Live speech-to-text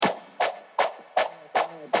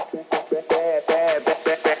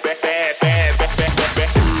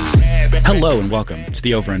Hello and welcome to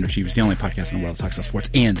the Over Underachievers, the only podcast in the world that talks about sports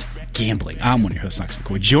and gambling. I'm one of your hosts, Knox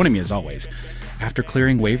McCoy. Joining me as always, after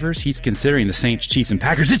clearing waivers, he's considering the Saints, Chiefs, and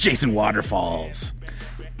Packers. It's Jason Waterfalls.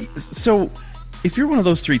 So, if you're one of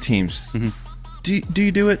those three teams, do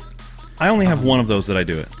you do it? I only have one of those that I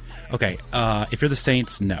do it. Okay, if you're the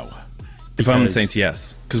Saints, no. If I'm the Saints,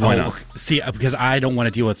 yes. Because why not? See, because I don't want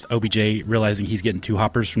to deal with OBJ realizing he's getting two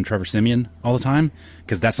hoppers from Trevor Siemian all the time,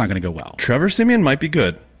 because that's not going to go well. Trevor Siemian might be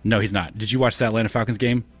good. No, he's not. Did you watch the Atlanta Falcons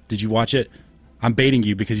game? Did you watch it? I'm baiting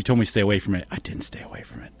you because you told me to stay away from it. I didn't stay away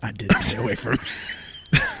from it. I didn't stay away from it.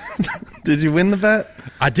 Did you win the bet?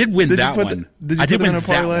 I did win that one. Did you put it in a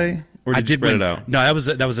parlay? Or did you spread it out? No,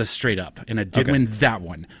 that was a straight up, and I did win that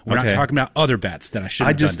one. We're not talking about other bets that I should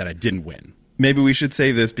have done that I didn't win. Maybe we should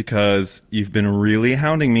save this because you've been really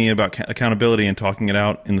hounding me about accountability and talking it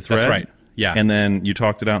out in the thread. That's right. Yeah. And then you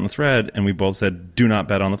talked it out in the thread, and we both said, do not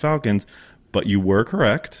bet on the Falcons. But you were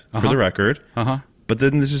correct, for the record. But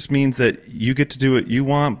then this just means that you get to do what you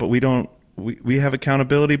want, but we don't. We have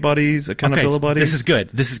accountability buddies, buddies. This is good.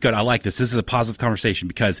 This is good. I like this. This is a positive conversation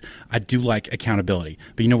because I do like accountability.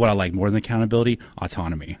 But you know what I like more than accountability?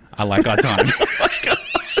 Autonomy. I like autonomy.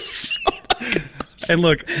 And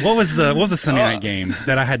look, what was the Sunday night game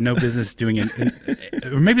that I had no business doing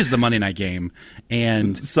or maybe it's the Monday night game.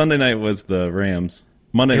 And Sunday night was the Rams.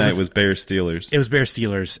 Monday night was Bears Steelers. It was Bears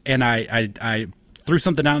Steelers, and I threw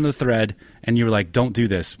something out in the thread, and you were like, "Don't do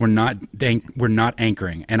this. We're not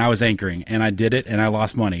anchoring." And I was anchoring, and I did it, and I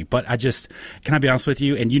lost money. But can I be honest with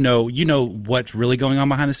you? And you know what's really going on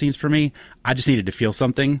behind the scenes for me. I just needed to feel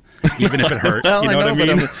something, even if it hurt. Well, you know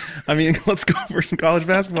what I mean? Let's go for some college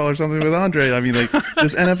basketball or something with Andre. I mean, like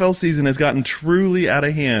this NFL season has gotten truly out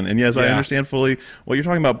of hand. And yes, I understand fully what you're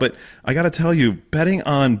talking about. But I got to tell you, betting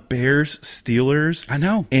on Bears Steelers,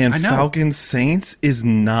 and Falcons Saints is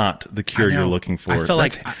not the cure you're looking for. I felt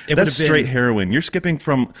like that's straight heroin. You're skipping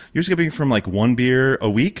from like one beer a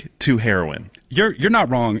week to heroin. You're not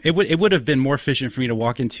wrong. It would have been more efficient for me to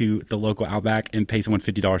walk into the local Outback and pay someone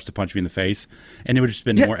 $50 to punch me in the face, and it would have just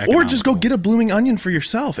been more economical. Or just go get a blooming onion for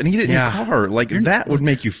yourself and eat it in your car. That would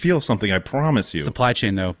make you feel something. I promise you. Supply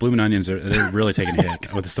chain though, blooming onions they're really taking a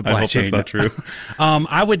hit with the supply chain. That's not true.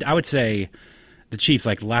 I would say the Chiefs.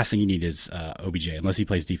 Like, last thing you need is OBJ unless he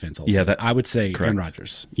plays defense. I would say correct. Aaron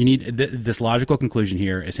Rodgers. You need this logical conclusion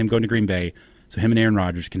here is him going to Green Bay. So him and Aaron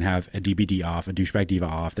Rodgers can have a DBD off, a douchebag diva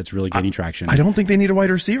off. That's really gaining traction. I don't think they need a wide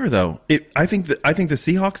receiver though. I think the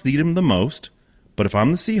Seahawks need him the most. But if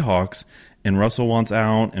I'm the Seahawks and Russell wants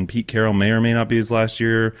out and Pete Carroll may or may not be his last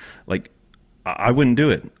year, like I wouldn't do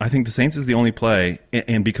it. I think the Saints is the only play,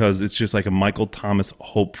 and because it's just like a Michael Thomas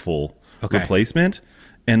hopeful replacement,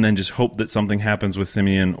 and then just hope that something happens with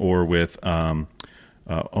Simeon or with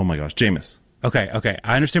Jameis. Okay.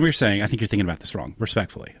 I understand what you're saying. I think you're thinking about this wrong,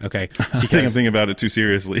 respectfully. Okay, because I think I'm thinking about it too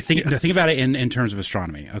seriously. think about it in terms of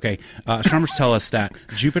astronomy. Okay, astronomers tell us that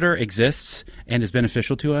Jupiter exists and is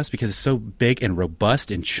beneficial to us because it's so big and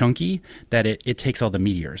robust and chunky that it takes all the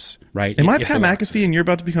meteors. Right? Am I Pat McAfee and you're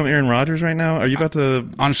about to become Aaron Rodgers right now? Are you about to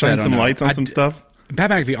shine some lights on some stuff? Pat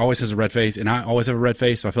McAfee always has a red face, and I always have a red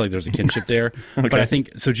face, so I feel like there's a kinship there. But I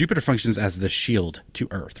think, so Jupiter functions as the shield to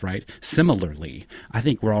Earth, right? Similarly, I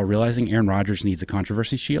think we're all realizing Aaron Rodgers needs a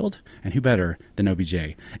controversy shield, and who better than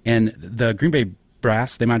OBJ? And the Green Bay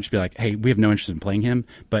brass, they might just be like, hey, we have no interest in playing him,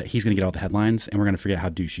 but he's going to get all the headlines, and we're going to forget how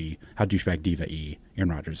douchebag diva-y Aaron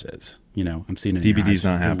Rodgers is. You know, I'm seeing it in DBD's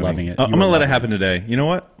your eyes. Not happening. I'm loving it. I'm going to let it happen today. You know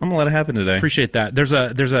what? I'm going to let it happen today. Appreciate that. There's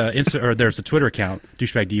a Twitter account,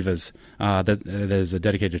 douchebag divas, that is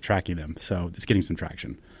dedicated to tracking them. So it's getting some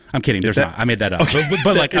traction. I'm kidding. There's not. I made that up. Okay.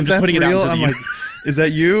 But like, I'm just putting it out. I'm like, is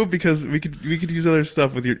that you? Because we could use other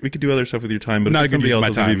stuff with your. We could do other stuff with your time. But not if somebody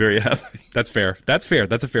else would be very happy. That's fair. That's fair.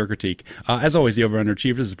 That's a fair critique. As always, the Over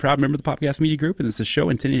Underachievers is a proud member of the Podcast Media Group, and it's a show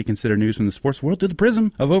intended to consider news from the sports world through the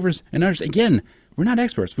prism of overs and unders. Again, we're not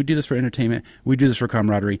experts. We do this for entertainment. We do this for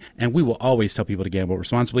camaraderie, and we will always tell people to gamble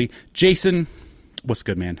responsibly. Jason, what's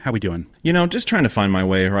good, man? How we doing? You know, just trying to find my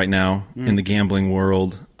way right now in the gambling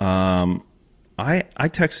world. I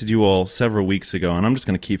texted you all several weeks ago, and I'm just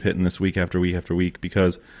going to keep hitting this week after week after week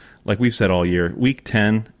because, like we've said all year, week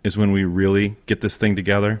 10 is when we really get this thing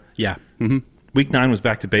together. Yeah. Mm-hmm. Week 9 was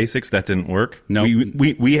back to basics. That didn't work. No,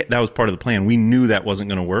 we that was part of the plan. We knew that wasn't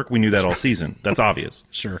going to work. We knew that all season. That's obvious.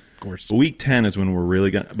 Sure, of course. But week 10 is when we're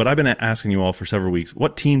really going to... But I've been asking you all for several weeks,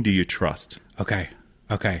 what team do you trust? Okay.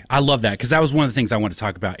 I love that because that was one of the things I wanted to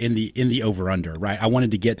talk about in the over-under, right? I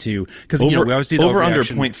wanted to get to... Because, we always do the over-under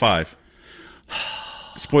 0.5.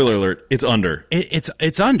 Spoiler alert, it's under.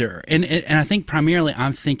 It's under. And I think primarily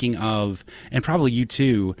I'm thinking of, and probably you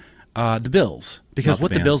too, the Bills. Because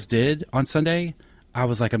what the Bills did on Sunday, I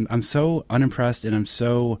was like, I'm so unimpressed, and I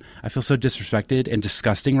feel so disrespected and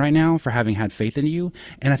disgusting right now for having had faith in you.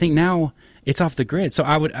 And I think now it's off the grid. So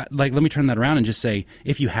I would let me turn that around and just say,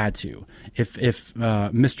 if you had to, if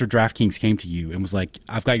Mr. DraftKings came to you and was like,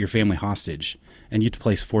 I've got your family hostage, and you had to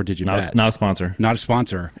place 4-digit bet. Not a sponsor. Not a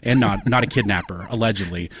sponsor, and not a kidnapper,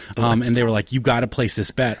 allegedly. And they were like, you got to place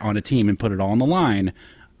this bet on a team and put it all on the line.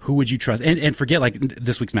 Who would you trust? And forget like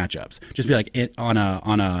this week's matchups. Just be like on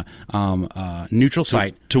a neutral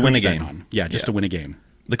site to win a game. To win a game.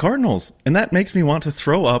 The Cardinals, and that makes me want to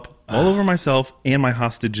throw up all over myself and my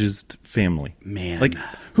hostages family. Man, like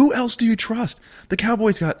who else do you trust? The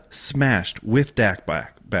Cowboys got smashed with Dak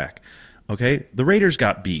back. Okay, the Raiders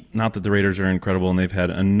got beat. Not that the Raiders are incredible and they've had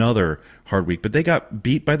another hard week, but they got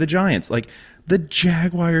beat by the Giants. Like the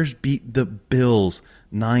Jaguars beat the Bills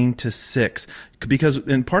 9-6 because,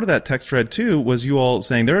 and part of that text thread too was you all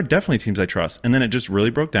saying there are definitely teams I trust, and then it just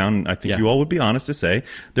really broke down. And I think you all would be honest to say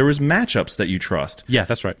there was matchups that you trust. Yeah,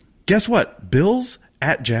 that's right. Guess what? Bills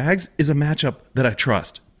at Jags is a matchup that I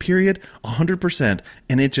trust. Period. 100%,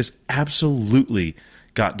 and it just absolutely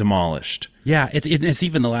got demolished. Yeah, it's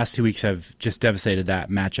even the last 2 weeks have just devastated that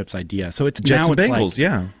matchups idea. So it's Jets now and it's Bengals, like,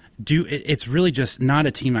 yeah. It's really just not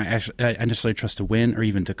a team I necessarily trust to win or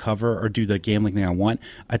even to cover or do the gambling thing I want.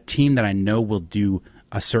 A team that I know will do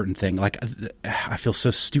a certain thing. Like I feel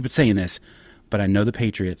so stupid saying this, but I know the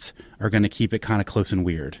Patriots are going to keep it kind of close and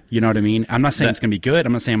weird. You know what I mean? I'm not saying it's going to be good.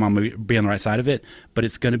 I'm not saying I'm going to be on the right side of it, but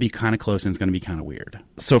it's going to be kind of close and it's going to be kind of weird.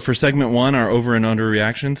 So for segment 1, our over and under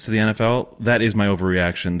reactions to the NFL, that is my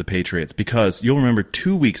overreaction, the Patriots, because you'll remember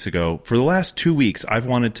 2 weeks ago, for the last 2 weeks, I've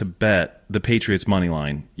wanted to bet the Patriots money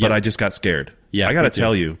line, but I just got scared. Yeah, I got to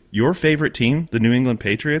tell you, your favorite team, the New England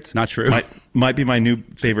Patriots, not true, might be my new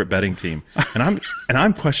favorite betting team, and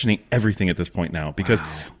I'm questioning everything at this point now because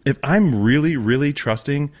if I'm really, really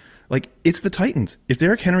trusting, like it's the Titans. If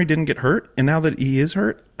Derrick Henry didn't get hurt, and now that he is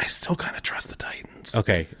hurt, I still kind of trust the Titans.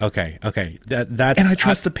 Okay. That's and I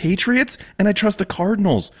trust the Patriots, and I trust the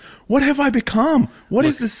Cardinals. What have I become? What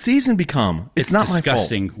has this season become? It's not my fault. It's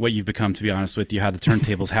disgusting what you've become, to be honest with you, how the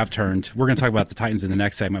turntables have turned. We're going to talk about the Titans in the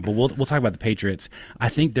next segment, but we'll talk about the Patriots. I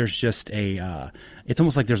think there's just it's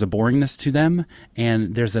almost like there's a boringness to them,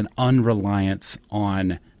 and there's an unreliance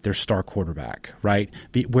on their star quarterback, right?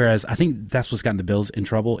 Whereas I think that's what's gotten the Bills in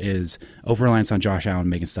trouble is over-reliance on Josh Allen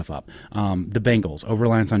making stuff up. The Bengals,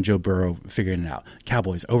 over-reliance on Joe Burrow figuring it out.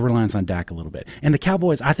 Cowboys, over-reliance on Dak a little bit. And the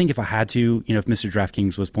Cowboys, I think if I had to, if Mr.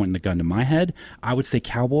 DraftKings was pointing the gun to my head, I would say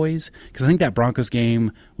Cowboys, because I think that Broncos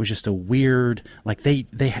game was just a weird, like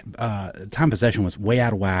time possession was way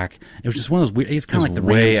out of whack. It was just one of those weird, it's kind of like the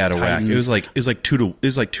Rams, way out of Titans. whack. It was like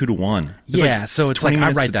 2-1. Yeah, so it's like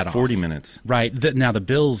I write that off. 40 minutes. Right. Now the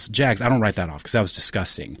Bills, Jags, I don't write that off because that was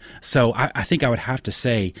disgusting. So I think I would have to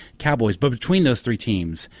say Cowboys. But between those three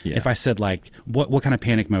teams, if I said like, what kind of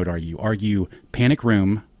panic mode are you? Are you panic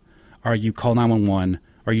room? Are you call 911?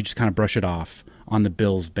 Or are you just kind of brush it off on the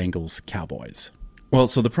Bills, Bengals, Cowboys? Well,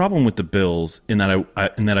 so the problem with the Bills in that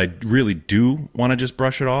I really do want to just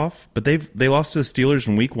brush it off, but they lost to the Steelers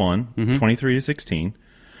in Week 1, 23-16.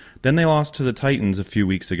 Then they lost to the Titans a few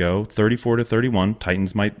weeks ago, 34-31.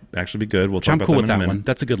 Titans might actually be good. We'll talk about cool them with in a that minute. one.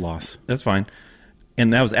 That's a good loss. That's fine.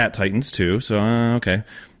 And that was at Titans too, so okay.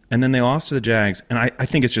 And then they lost to the Jags, and I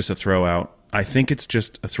think it's just a throwout. I think it's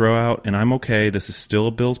just a throwout, and I'm okay. This is still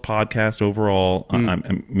a Bills podcast overall.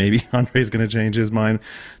 Maybe Andre's going to change his mind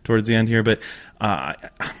towards the end here, but I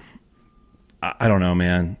don't know,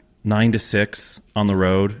 man. 9-6 on the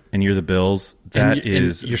road, and you're the Bills. That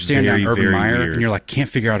is you're staring very, down Urban very Meyer, weird. and you're like, can't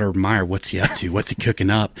figure out Urban Meyer. What's he up to? What's he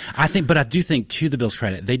cooking up? But I do think, to the Bills'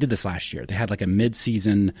 credit, they did this last year. They had like a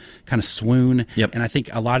mid-season kind of swoon, and I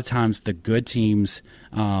think a lot of times the good teams,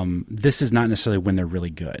 this is not necessarily when they're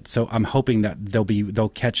really good. So I'm hoping that they'll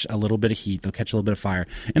catch a little bit of heat, they'll catch a little bit of fire,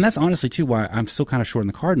 and that's honestly too why I'm still kind of short in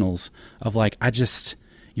the Cardinals. Of like,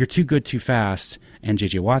 you're too good too fast. And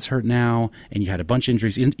J.J. Watt's hurt now, and you had a bunch of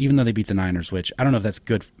injuries, even though they beat the Niners, which I don't know if that's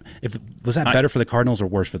good. Was that better for the Cardinals or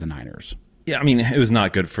worse for the Niners? Yeah, I mean, it was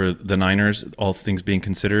not good for the Niners, all things being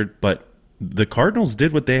considered, but the Cardinals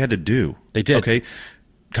did what they had to do. They did. Okay,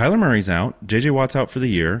 Kyler Murray's out. J.J. Watt's out for the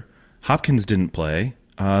year. Hopkins didn't play.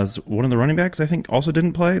 One of the running backs, I think, also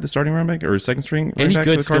didn't play, the starting running back or second string running back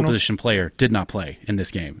for the good skill Cardinals. position player did not play in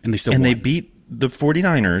this game, and they still won. They beat the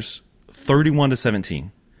 49ers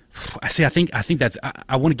 31-17. See, I think that's.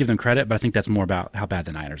 I want to give them credit, but I think that's more about how bad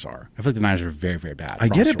the Niners are. I feel like the Niners are very, very bad. I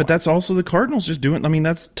get it, but that's also the Cardinals just doing. I mean,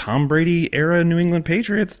 that's Tom Brady era New England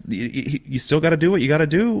Patriots. You still got to do what you got to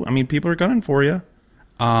do. I mean, people are gunning for you.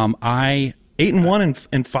 8-1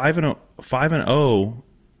 and 5-0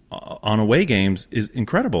 on away games is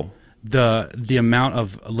incredible. The amount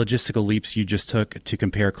of logistical leaps you just took to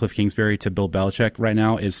compare Cliff Kingsbury to Bill Belichick right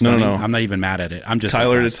now is stunning. No. I'm not even mad at it. I'm just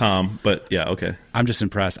Kyler impressed. to Tom, but yeah, okay. I'm just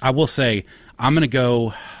impressed. I will say, I'm going to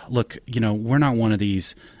go, look, we're not one of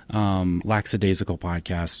these lackadaisical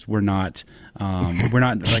podcasts. We're not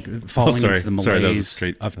like falling into the malaise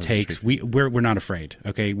of takes. We're not afraid.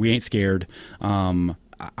 Okay. We ain't scared.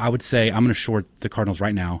 I would say I'm going to short the Cardinals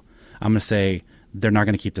right now. I'm going to say they're not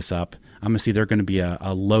going to keep this up. I'm going to see they're going to be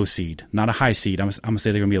a low seed, not a high seed. I'm going to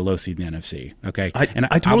say they're going to be a low seed in the NFC. Okay.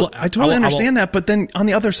 I totally understand that. But then on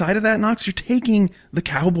the other side of that, Knox, you're taking the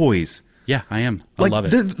Cowboys. Yeah, I am. I love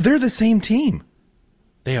it. They're the same team.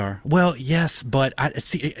 They are. Well, yes, but I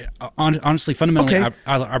see. Honestly, fundamentally, okay.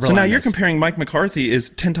 I so now you're comparing Mike McCarthy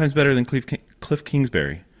is 10 times better than Cliff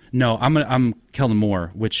Kingsbury. No, I'm Kellen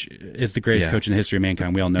Moore, which is the greatest coach in the history of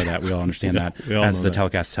mankind. We all know that. We all understand that, as the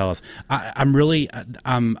telecasts tell us.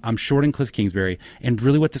 I'm shorting Cliff Kingsbury, and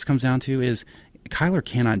really what this comes down to is Kyler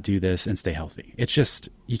cannot do this and stay healthy. It's just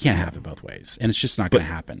you can't have it both ways, and it's just not going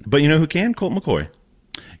to happen. But you know who can? Colt McCoy.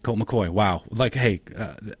 Colt McCoy, wow. Like, hey,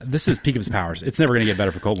 this is peak of his powers. It's never going to get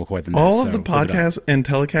better for Colt McCoy than all of the podcasts and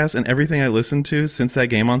telecasts and everything I listened to since that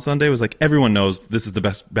game on Sunday was like, everyone knows this is the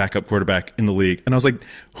best backup quarterback in the league. And I was like,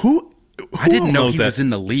 who I didn't know he was in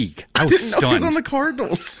the league. I was stunned. Know he was on the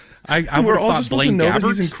Cardinals. I we're all thought just supposed to know that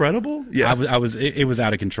he's incredible. Yeah, it was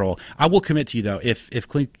out of control. I will commit to you though, if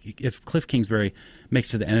Cliff Kingsbury makes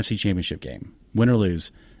it to the NFC Championship game, win or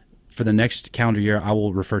lose, for the next calendar year, I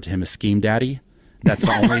will refer to him as Scheme Daddy. That's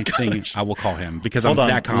the only thing I will call him because I'm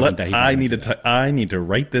that confident that he's. I need to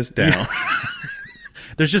write this down.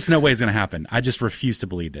 There's just no way it's going to happen. I just refuse to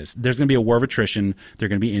believe this. There's going to be a war of attrition. They're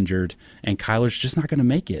going to be injured, and Kyler's just not going to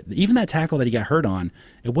make it. Even that tackle that he got hurt on,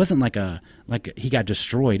 it wasn't like he got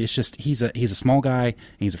destroyed. It's just he's a small guy and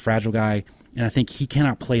he's a fragile guy, and I think he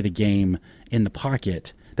cannot play the game in the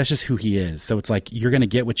pocket. That's just who he is. So it's like you're going to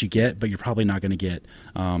get what you get, but you're probably not going to get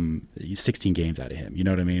 16 games out of him. You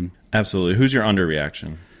know what I mean? Absolutely. Who's your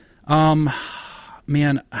underreaction?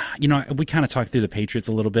 Man, we kind of talked through the Patriots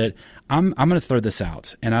a little bit. I'm going to throw this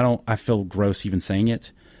out, and I feel gross even saying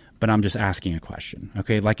it, but I'm just asking a question.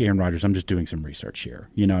 Okay, like Aaron Rodgers, I'm just doing some research here.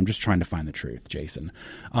 I'm just trying to find the truth, Jason.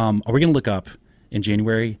 Are we going to look up in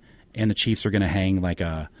January, and the Chiefs are going to hang like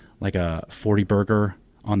a 40 burger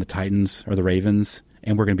on the Titans or the Ravens?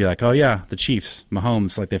 And we're going to be like, oh, yeah, the Chiefs,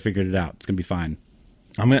 Mahomes, like they figured it out. It's going to be fine.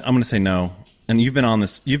 I'm going to say no. And you've been on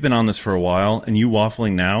this for a while, and you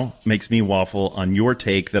waffling now makes me waffle on your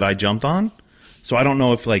take that I jumped on. So I don't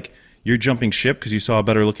know if like you're jumping ship because you saw a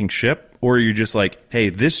better looking ship, or you're just like, hey,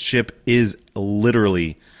 this ship is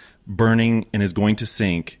literally burning and is going to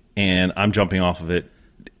sink, and I'm jumping off of it.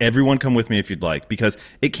 Everyone come with me if you'd like, because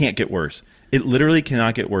it can't get worse. It literally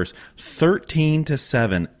cannot get worse.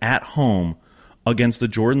 13-7 at home against the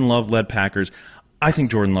Jordan Love-led Packers. I think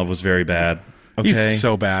Jordan Love was very bad. Okay? He's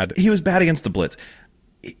so bad. He was bad against the blitz.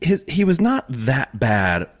 He was not that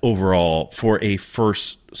bad overall for a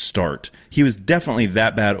first start. He was definitely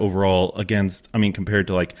that bad overall compared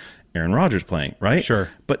to like Aaron Rodgers playing, right? Sure.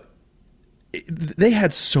 But they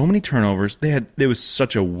had so many turnovers. It was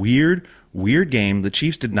such a weird game. The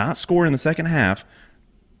Chiefs did not score in the second half.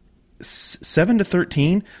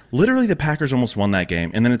 7-13, literally the Packers almost won that game,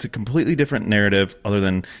 and then it's a completely different narrative other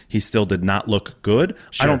than he still did not look good.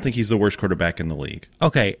 Sure. I don't think he's the worst quarterback in the league.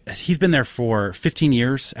 Okay, he's been there for 15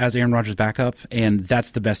 years as Aaron Rodgers' backup, and that's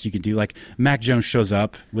the best you can do. Like, Mac Jones shows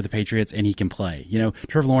up with the Patriots, and he can play.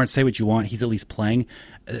 Trevor Lawrence, say what you want, he's at least playing.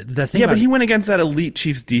 But he went against that elite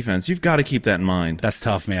Chiefs defense. You've got to keep that in mind. That's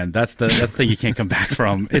tough, man. That's the thing you can't come back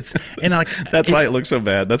from. That's why it looked so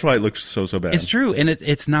bad. That's why it looked so bad. It's true, and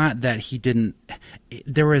it's not that he didn't.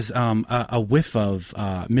 There was a whiff of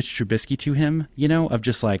Mitch Trubisky to him, of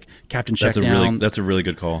just like Captain Checkdown. That's a really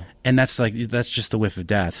good call. And that's just the whiff of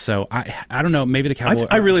death. So I don't know. Maybe the Cowboys.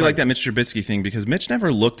 I really like that Mitch Trubisky thing because Mitch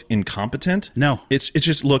never looked incompetent. No, it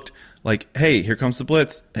just looked like, hey, here comes the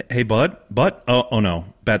blitz. Hey, bud. Oh no,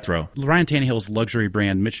 bad throw. Ryan Tannehill's luxury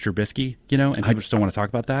brand, Mitch Trubisky. And people just don't want to talk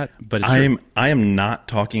about that. But I am not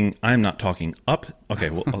talking up. Okay,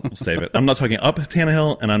 I'll save it. I'm not talking up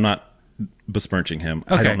Tannehill, and I'm not besmirching him.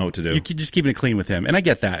 Okay. I don't know what to do. You're just keeping it clean with him, and I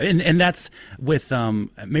get that. And that's with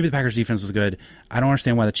maybe the Packers' defense was good. I don't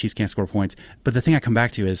understand why the Chiefs can't score points. But the thing I come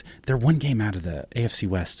back to is they're one game out of the AFC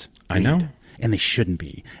West lead, I know, and they shouldn't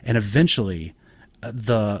be. And eventually, I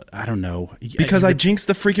don't know, because I jinxed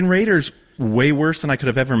the freaking Raiders way worse than I could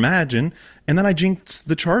have ever imagined, and then I jinxed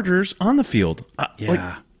the Chargers on the field.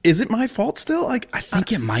 Is it my fault still? I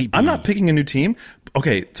think it might be. I'm not picking a new team.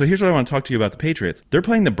 Okay, so here's what I want to talk to you about the Patriots. They're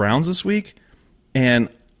playing the Browns this week, and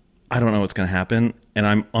I don't know what's going to happen, and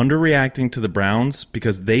I'm underreacting to the Browns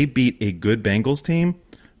because they beat a good Bengals team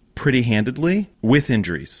pretty handedly with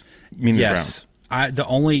injuries. Meaning the Browns. I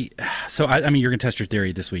mean, you're going to test your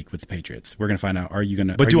theory this week with the Patriots. We're going to find out. Are you going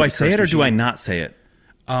to? But do I say it or do I not say it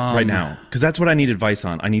right now? Because that's what I need advice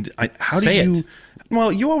on. How do you?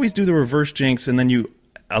 Well, you always do the reverse jinx, and then you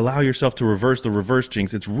allow yourself to reverse the reverse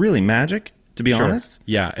jinx. It's really magic. To be honest?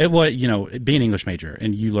 Yeah. Being an English major,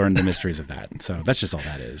 and you learn the mysteries of that. So that's just all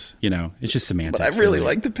that is. It's just semantics. But I really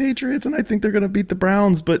like the Patriots, and I think they're going to beat the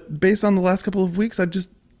Browns. But based on the last couple of weeks, the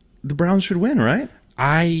Browns should win, right?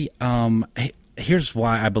 Here's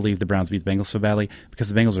why I believe the Browns beat the Bengals so badly, because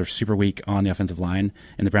the Bengals are super weak on the offensive line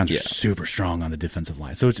and the Browns are super strong on the defensive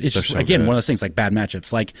line. So it's just, again, one of those things like bad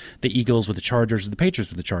matchups, like the Eagles with the Chargers, the Patriots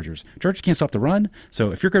with the Chargers. Chargers can't stop the run,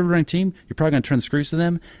 so if you're a good running team, you're probably going to turn the screws to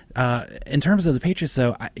them. In terms of the Patriots,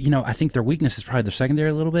 though, I think their weakness is probably their secondary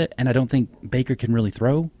a little bit, and I don't think Baker can really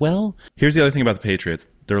throw well. Here's the other thing about the Patriots.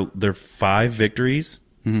 They're 5 victories,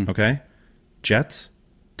 okay? Jets,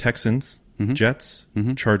 Texans, Jets,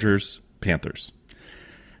 Chargers, Panthers.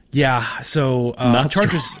 Yeah, so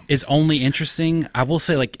Chargers is only interesting. I will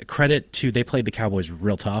say, credit to they played the Cowboys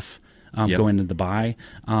real tough going into the bye.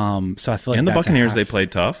 So I feel like and the Buccaneers they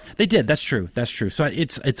played tough. They did. That's true. So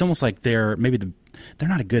it's almost like they're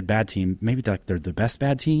not a good bad team. Maybe they're the best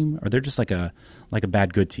bad team, or they're just like a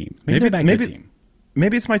bad good team. Maybe they're a bad good team.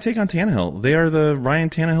 Maybe it's my take on Tannehill. They are the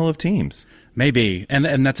Ryan Tannehill of teams. Maybe,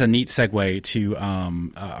 and that's a neat segue to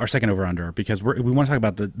our second over-under, because we want to talk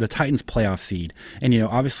about the Titans' playoff seed. And,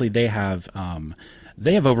 obviously they have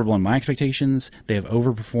overblown my expectations. They have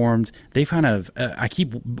overperformed. They've kind of I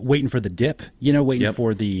keep waiting for the dip, waiting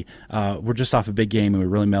for the we're just off a big game and we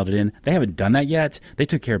really melted in. They haven't done that yet. They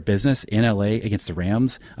took care of business in L.A. against the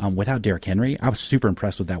Rams without Derrick Henry. I was super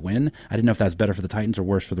impressed with that win. I didn't know if that was better for the Titans or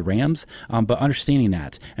worse for the Rams. But understanding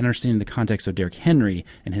that and understanding the context of Derrick Henry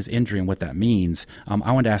and his injury and what that means,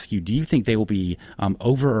 I wanted to ask you, do you think they will be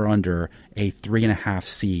over or under a 3.5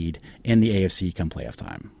 seed in the AFC come playoff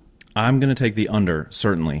time? I'm going to take the under,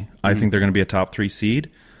 certainly. I think they're going to be a top 3 seed.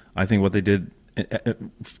 I think what they did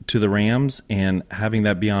to the Rams and having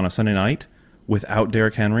that be on a Sunday night without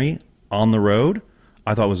Derrick Henry on the road,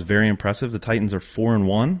 I thought was very impressive. The Titans are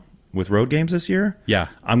 4-1 with road games this year. Yeah.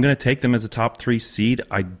 I'm going to take them as a top 3 seed.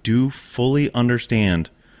 I do fully understand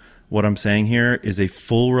what I'm saying here is a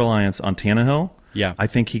full reliance on Tannehill. Yeah. I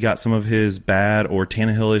think he got some of his bad or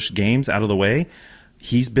Tannehill-ish games out of the way.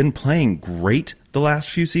 He's been playing great the last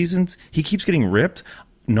few seasons. He keeps getting ripped.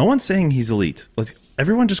 No one's saying he's elite.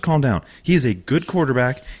 Everyone just calm down. He is a good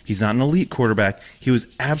quarterback. He's not an elite quarterback. He was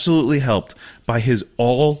absolutely helped by his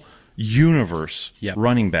all-universe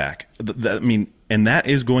running back. And that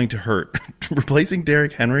is going to hurt. Replacing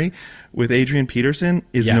Derrick Henry with Adrian Peterson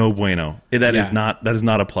is no bueno. That is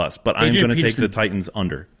not a plus. But I'm going to take the Titans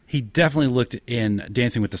under. He definitely looked in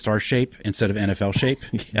Dancing with the Stars shape instead of NFL shape.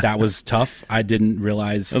 That was tough. I didn't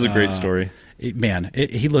realize. That was a great story.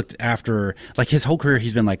 He looked after, his whole career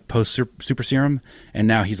he's been post super serum, and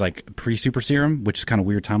now he's pre super serum, which is kind of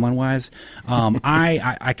weird timeline wise.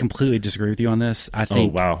 I completely disagree with you on this. I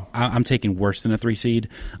think I'm taking worse than a 3 seed.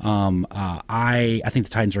 I think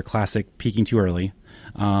the Titans are classic, peaking too early.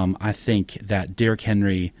 I think that Derrick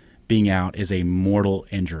Henry being out is a mortal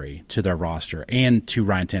injury to their roster and to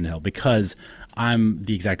Ryan Tannehill, because I'm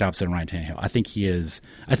the exact opposite of Ryan Tannehill. I think he is.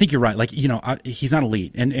 I think you're right. He's not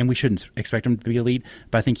elite, and we shouldn't expect him to be elite.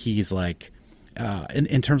 But I think he's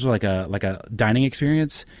in terms of a dining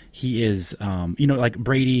experience, he is.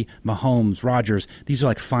 Brady, Mahomes, Rodgers. These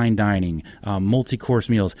are fine dining, multi-course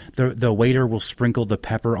meals. The waiter will sprinkle the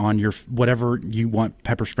pepper on your whatever you want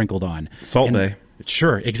pepper sprinkled on. Salt Bay.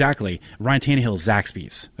 Sure, exactly. Ryan Tannehill's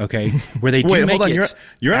Zaxby's, okay? Where they do Wait, make hold on.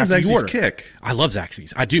 You're on a Zaxby's kick. I love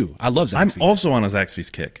Zaxby's. I do. I love Zaxby's. I'm also on a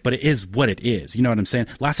Zaxby's kick. But it is what it is. You know what I'm saying?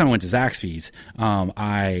 Last time I went to Zaxby's,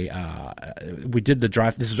 we did the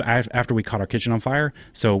drive. This was after we caught our kitchen on fire,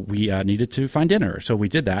 so we needed to find dinner. So we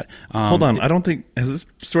did that. Hold on. I don't think... Has this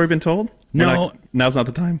story been told? No. Now's not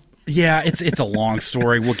the time? Yeah, it's a long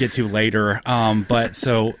story we'll get to later. But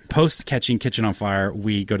so post catching kitchen on fire,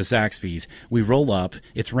 we go to Zaxby's. We roll up.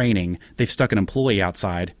 It's raining. They've stuck an employee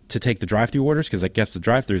outside to take the drive-thru orders because I guess the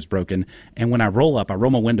drive-thru is broken. And when I roll up, I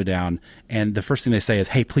roll my window down, and the first thing they say is,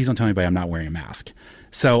 "Hey, please don't tell anybody I'm not wearing a mask."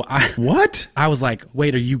 So I was like,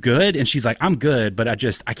 "Wait, are you good?" And she's like, "I'm good, but I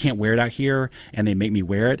can't wear it out here, and they make me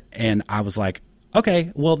wear it." And I was like,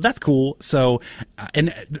 okay, well, that's cool. So,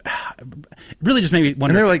 and really just made me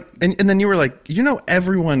wonder. And they're like, and then you were like,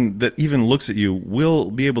 everyone that even looks at you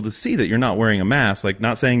will be able to see that you're not wearing a mask.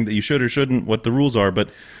 Not saying that you should or shouldn't, what the rules are, but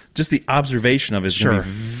just the observation of it is going to be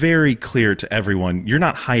very clear to everyone. You're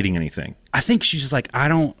not hiding anything. I think she's just like, I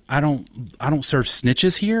don't serve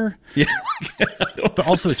snitches here. Yeah. But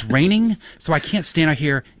also it's raining, so I can't stand out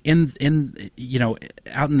here in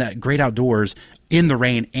out in that great outdoors in the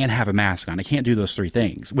rain and have a mask on. I can't do those three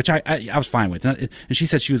things, which I was fine with. And she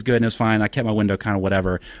said she was good and it was fine. I kept my window kind of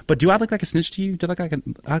whatever. But do I look like a snitch to you? Do I look like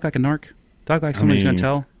a narc? Do I look like somebody's going to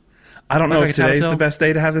tell? I don't know if today's the best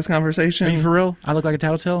day to have this conversation. Are you for real? I look like a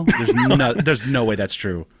tattletale? There's no way that's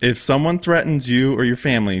true. If someone threatens you or your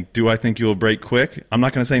family, do I think you will break quick? I'm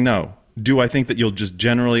not going to say no. Do I think that you'll just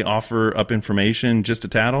generally offer up information just to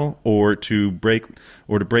tattle or to break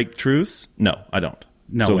truths? No, I don't.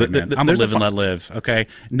 No, so man. I'm a live and let live. Okay,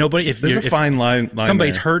 nobody. If there's a fine line,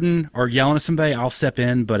 somebody's there. Hurting or yelling at somebody, I'll step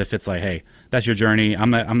in. But if it's like, hey, that's your journey. I'm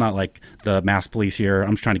not like the mass police here.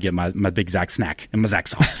 I'm just trying to get my big Zach snack and my Zach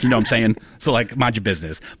sauce. You know what I'm saying? So like, mind your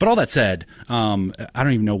business. But all that said, I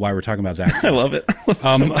don't even know why we're talking about Zaxby's. I love it.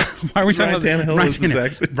 Why are we talking about Ryan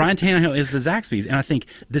Tannehill? Ryan Tannehill is the Zaxby's, and I think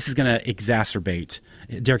this is going to exacerbate.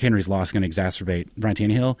 Derrick Henry's loss is going to exacerbate Ryan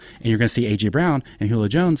Tannehill, and you're going to see A.J. Brown and Julio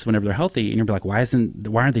Jones whenever they're healthy, and you're going to be like,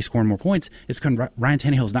 why aren't they scoring more points? It's because Ryan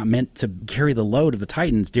Tannehill is not meant to carry the load of the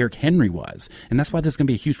Titans. Derrick Henry was, and that's why this is going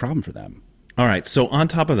to be a huge problem for them. All right, so on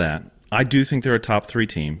top of that, I do think they're a top 3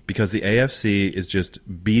 team because the AFC is just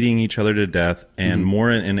beating each other to death and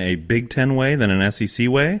more in a Big Ten way than an SEC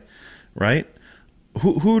way, right?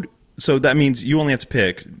 So that means you only have to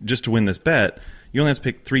pick, just to win this bet, you only have to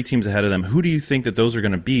pick 3 teams ahead of them. Who do you think that those are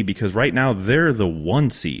going to be? Because right now they're the 1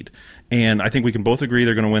 seed. And I think we can both agree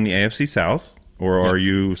they're going to win the AFC South. Or are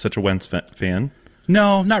you such a Wentz fan?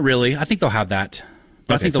 No, not really. I think they'll have that.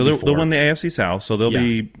 But okay, I think they'll win the AFC South, so they'll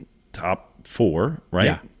be top 4,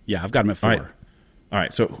 right? Yeah, I've got them at 4. All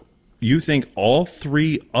right, so you think all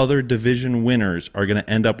 3 other division winners are going to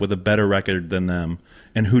end up with a better record than them,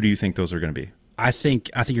 and who do you think those are going to be? I think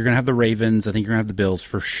you're going to have the Ravens. I think you're going to have the Bills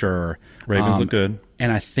for sure. Ravens look good.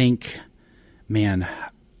 And I think, man,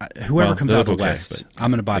 whoever comes out of the West, I'm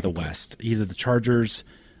going to buy the West. Either the Chargers,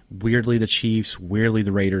 weirdly the Chiefs, weirdly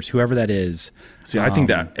the Raiders, whoever that is. See, I think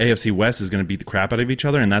that AFC West is going to beat the crap out of each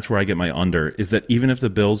other, and that's where I get my under, is that even if the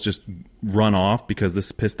Bills just run off because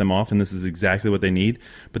this pissed them off and this is exactly what they need,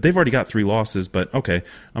 but they've already got 3 losses, but okay,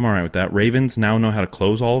 I'm all right with that. Ravens now know how to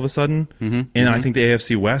close all of a sudden, and I think the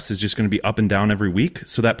AFC West is just going to be up and down every week,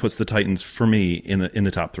 so that puts the Titans, for me, in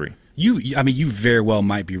the top 3. You very well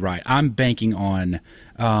might be right. I'm banking on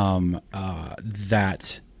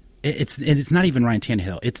that. It's not even Ryan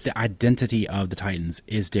Tannehill. It's the identity of the Titans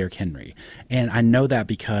is Derrick Henry, and I know that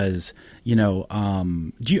because do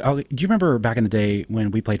you remember back in the day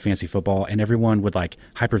when we played fantasy football and everyone would like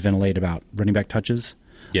hyperventilate about running back touches?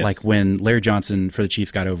 Yes. Like when Larry Johnson for the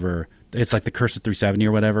Chiefs got over, it's like the curse of 370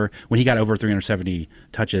 or whatever. When he got over 370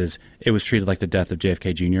 touches, it was treated like the death of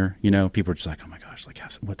JFK Jr. You know, people were just like, oh my gosh, like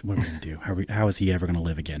what are we going to do? How is he ever going to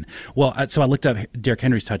live again? Well, so I looked up Derrick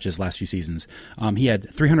Henry's touches last few seasons. He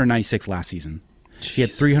had 396 last season. He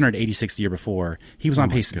had 386 the year before. He was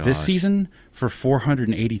on pace this season for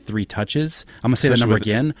 483 touches. I'm going to say that number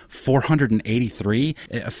again, 483.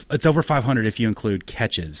 It's over 500 if you include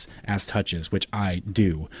catches as touches, which I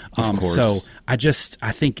do. Of course. So I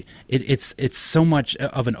think it's so much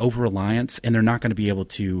of an over-reliance, and they're not going to be able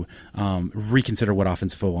to reconsider what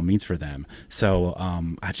offensive football means for them. So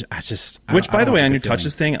Which, by the way, on your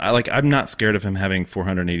touches thing, I'm not scared of him having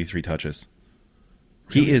 483 touches.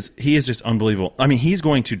 He is just unbelievable. I mean, he's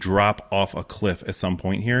going to drop off a cliff at some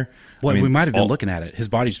point here. Well, we might have been looking at it. His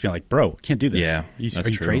body just being like, bro, can't do this. Yeah, are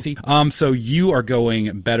you crazy? So you are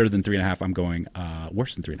going better than 3.5. I'm going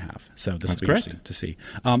worse than 3.5. So this will be interesting to see.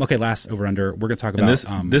 Okay, last over under. We're going to talk about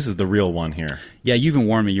this is the real one here. Yeah, you even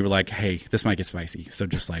warned me. You were like, hey, this might get spicy. So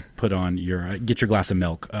just like put on get your glass of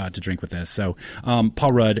milk to drink with this. So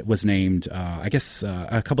Paul Rudd was named, I guess,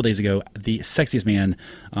 a couple days ago, the sexiest man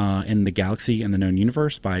in the galaxy and the known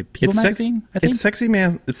universe by People magazine. I think it's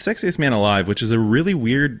sexiest man alive, which is a really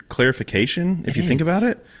weird clarification if you think about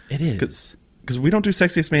it. It is. Because we don't do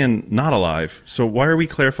sexiest man not alive. So why are we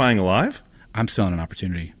clarifying alive? I'm spilling an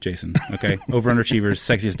opportunity, Jason. Okay, over underachievers,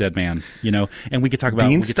 sexiest dead man. And we could talk about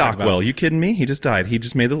Dean Stockwell. You kidding me? He just died. He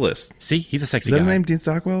just made the list. See, he's a sexy guy. Is that his name, Dean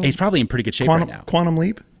Stockwell? And he's probably in pretty good shape right now. Quantum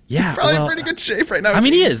Leap. Yeah, he's probably in pretty good shape right now. I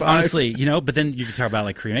mean, he is, honestly, but then you can talk about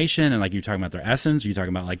like cremation and like you're talking about their essence, you're talking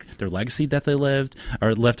about like their legacy that they left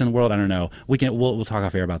in the world. I don't know. We'll talk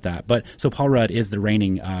off air about that. But so Paul Rudd is the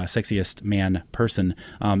reigning sexiest man person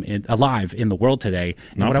alive in the world today.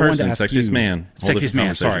 And Not what person, I wanted to ask sexiest man. Sexiest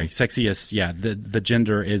man, sorry. Sexiest, yeah. The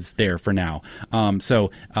gender is there for now. I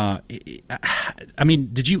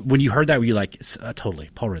mean, when you heard that, were you like, totally,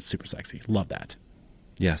 Paul Rudd's super sexy. Love that.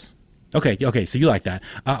 Yes. Okay, so you like that.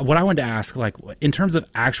 What I wanted to ask, like, in terms of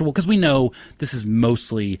actual, because we know this is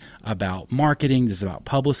mostly about marketing, this is about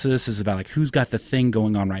publicists, this is about, like, who's got the thing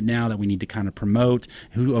going on right now that we need to kind of promote,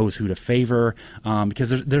 who owes who to favor, because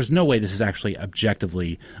there's no way this is actually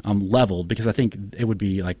objectively leveled, because I think it would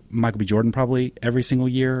be, like, Michael B. Jordan probably every single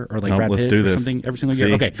year, or, like, Brad Pitt or something every single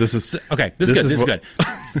year. Okay, this is good.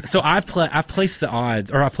 So I've placed the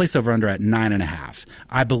odds, or I've placed over-under at 9.5.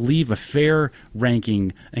 I believe a fair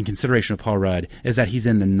ranking and consideration of Paul Rudd is that he's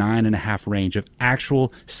in the 9.5 range of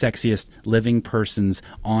actual sexiest living persons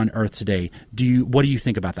on Earth today. What do you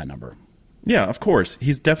think about that number? Yeah, of course.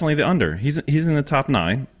 He's definitely the under. He's in the top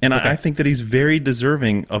 9, and I think that he's very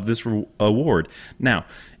deserving of this award. Now,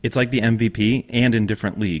 it's like the MVP, and in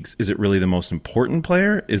different leagues. Is it really the most important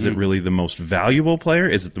player? Is it really the most valuable player?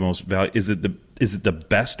 Is it the most Is it the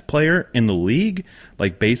best player in the league?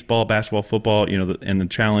 Like baseball, basketball, football, and the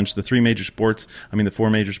challenge, the the 4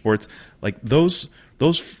 major sports. Like those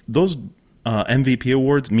MVP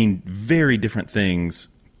awards mean very different things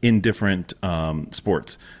in different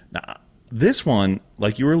sports. Now, this one,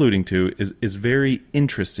 like you were alluding to, is very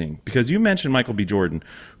interesting because you mentioned Michael B. Jordan,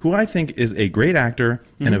 who I think is a great actor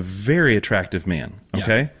and a very attractive man.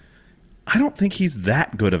 Okay? Yeah. I don't think he's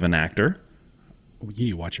that good of an actor. Well,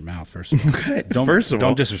 you watch your mouth, first of all. Okay.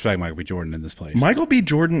 Don't disrespect Michael B. Jordan in this place. Michael B.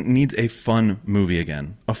 Jordan needs a fun movie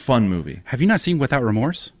again. A fun movie. Have you not seen Without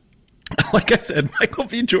Remorse? Like I said, Michael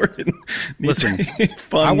B. Jordan needs Listen, a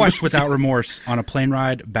fun I watched movie. Without Remorse on a plane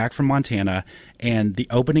ride back from Montana, and the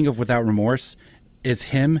opening of Without Remorse is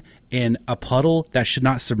him in a puddle that should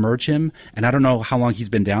not submerge him, and I don't know how long he's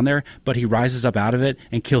been down there, but he rises up out of it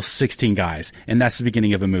and kills 16 guys, and that's the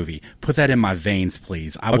beginning of a movie. Put that in my veins,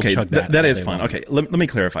 please. I will chug that. That is fun. Long. Okay, let me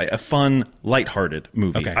clarify. A fun, lighthearted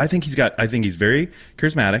movie. Okay. I think he's very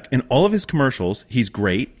charismatic. In all of his commercials, he's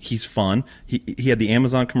great. He's fun. He had the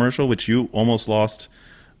Amazon commercial, which you almost lost.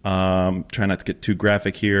 Try not to get too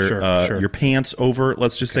graphic here. Sure. Your pants over.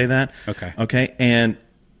 Let's just say that. Okay.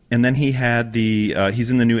 And then he had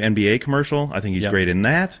he's in the new NBA commercial. I think he's great in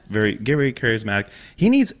that. Very charismatic. He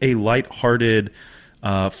needs a lighthearted,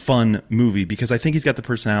 fun movie because I think he's got the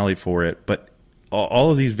personality for it. But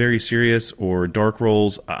all of these very serious or dark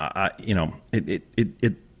roles,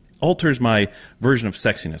 it alters my version of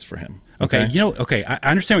sexiness for him. Okay. I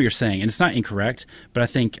understand what you're saying, and it's not incorrect, but I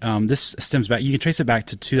think this stems back. You can trace it back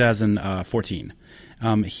to 2014.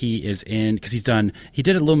 He is in, because he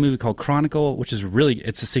did a little movie called Chronicle, which is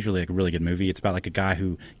it's secretly like a really good movie. It's about like a guy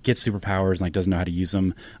who gets superpowers and like doesn't know how to use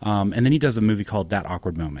them. And then he does a movie called That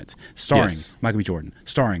Awkward Moment, starring Michael B. Jordan,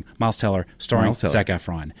 starring Miles Teller, starring Zac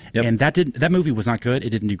Efron. Yep. And that movie was not good. It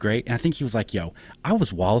didn't do great. And I think he was like, yo, I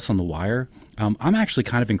was Wallace on The Wire. I'm actually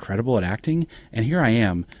kind of incredible at acting, and here I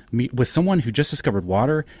am with someone who just discovered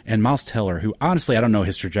water, and Miles Teller, who honestly I don't know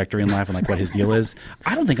his trajectory in life and like what his deal is.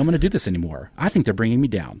 I don't think I'm going to do this anymore. I think they're bringing me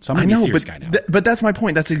down, so I'm going to be a serious guy now. But that's my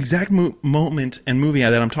point. That's the exact moment and movie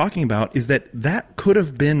that I'm talking about. Is that could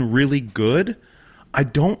have been really good. I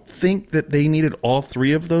don't think that they needed all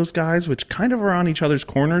 3 of those guys, which kind of are on each other's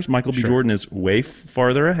corners. Michael B. Jordan is way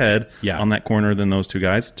farther ahead on that corner than those 2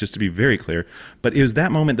 guys, just to be very clear. But it was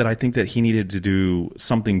that moment that I think that he needed to do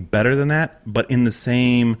something better than that, but in the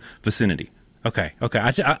same vicinity. Okay.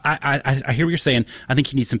 I hear what you're saying. I think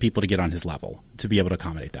he needs some people to get on his level to be able to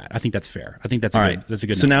accommodate that. I think that's fair. I think that's That's a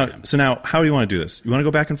good. So now, how do you want to do this? You want to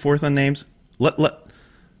go back and forth on names?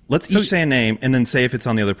 Let's each say a name and then say if it's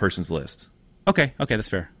on the other person's list. Okay, that's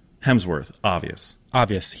fair. Hemsworth,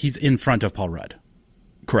 obvious. He's in front of Paul Rudd.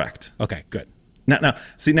 Correct. Okay, good.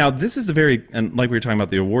 Now this is and like we were talking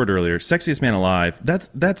about the award earlier, Sexiest Man Alive.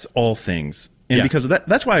 That's all things. And because of that,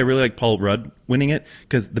 that's why I really like Paul Rudd winning it,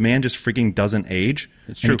 because the man just freaking doesn't age.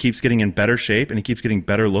 It's true. And he keeps getting in better shape, and he keeps getting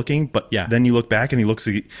better looking. But then you look back, and he looks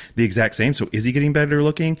the exact same. So is he getting better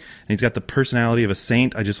looking? And he's got the personality of a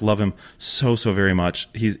saint. I just love him so very much.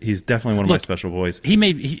 He's definitely one of my special boys. He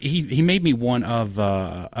made me one of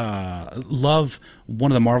love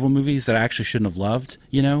one of the Marvel movies that I actually shouldn't have loved.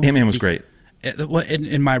 Ant-Man was great.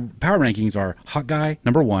 In my power rankings are Hot Guy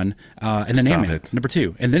 #1, and then Ant-Man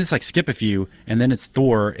 #2, and then it's like skip a few, and then it's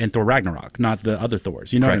Thor and Thor Ragnarok, not the other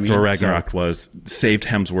Thors. You know what I mean? Thor Ragnarok saved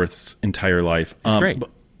Hemsworth's entire life. It's great.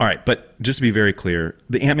 All right, but just to be very clear,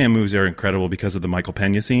 the Ant-Man movies are incredible because of the Michael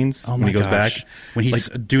Pena scenes when he goes back. When he's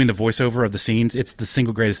doing the voiceover of the scenes, it's the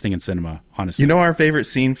single greatest thing in cinema, honestly. You know our favorite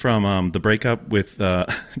scene from The Breakup with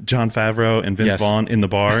Jon Favreau and Vince Vaughn in the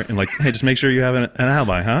bar, and like, hey, just make sure you have an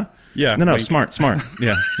alibi, huh? Yeah. No, smart.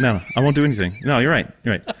 Yeah. No, I won't do anything. No, you're right.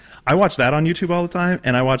 I watch that on YouTube all the time,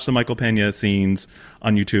 and I watch the Michael Pena scenes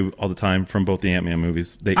on YouTube all the time from both the Ant-Man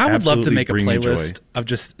movies. They I would love to absolutely make a bring me joy. playlist of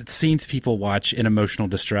just scenes people watch in emotional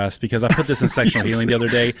distress, because I put this in Sectional Healing the other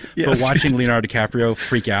day, but Yes. watching Leonardo DiCaprio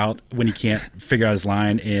freak out when he can't figure out his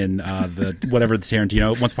line in the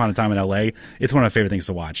Tarantino, Once Upon a Time in L.A., it's one of my favorite things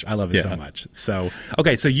to watch. I love it so much. So,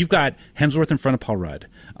 okay, so you've got Hemsworth in front of Paul Rudd.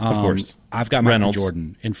 Of course. I've got Michael Reynolds. B.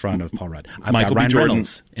 Jordan in front of Paul Rudd. I've Michael got Ryan B. Jordan.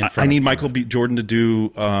 Reynolds in front I need of Paul Michael Rudd. B. Jordan to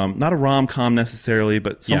do not a rom-com necessarily,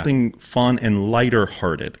 but something fun and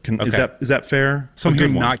lighter-hearted. Okay. Is that fair? So I'm A good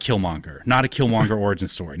hearing one. not Killmonger. Not a Killmonger origin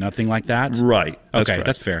story. Nothing like that? Right. That's Okay, correct.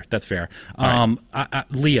 that's fair. That's fair. right.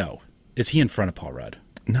 Leo, is he in front of Paul Rudd?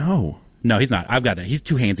 No. No, he's not. I've got that. He's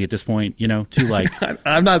too handsy at this point, too like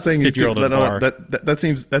I'm not saying he's 50-year-old at a bar. that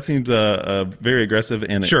seems very aggressive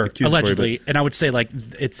and sure, accusatory, allegedly. And I would say like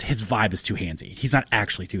it's his vibe is too handsy. He's not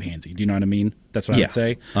actually too handsy. Do you know what I mean? That's what I would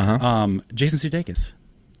say. Jason Sudeikis.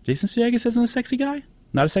 Jason Sudeikis isn't a sexy guy.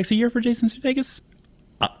 Not a sexy year for Jason Sudeikis.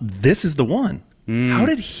 This is the one. How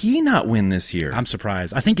did he not win this year? I'm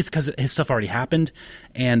surprised. I think it's because his stuff already happened,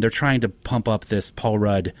 and they're trying to pump up this Paul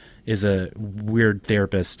Rudd is a weird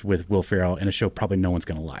therapist with Will Ferrell in a show probably no one's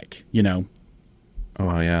going to like,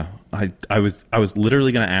 Oh yeah, I was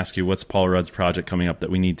literally going to ask you what's Paul Rudd's project coming up that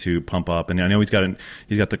we need to pump up, and I know he's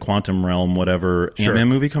got the Quantum Realm whatever Sure. Ant-Man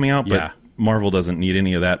movie coming out, but Yeah. Marvel doesn't need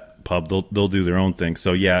any of that pub. They'll do their own thing.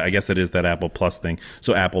 So yeah, I guess it is that Apple Plus thing.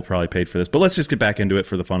 So Apple probably paid for this, but let's just get back into it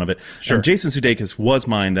for the fun of it. Sure. And Jason Sudeikis was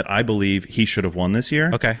mine that I believe he should have won this year.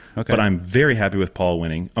 Okay. But I'm very happy with Paul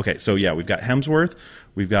winning. Okay, so yeah, we've got Hemsworth.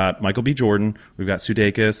 We've got Michael B. Jordan. We've got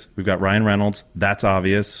Sudeikis. We've got Ryan Reynolds. That's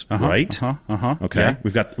obvious, right? Okay. Yeah.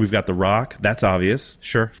 We've got The Rock. That's obvious.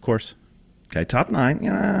 Sure, of course. Okay. Top 9.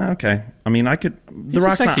 Yeah. Okay. I mean, I could. The He's a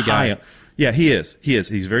Rock's sexy not guy. high. Yeah, he is.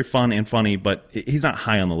 He's very fun and funny, but he's not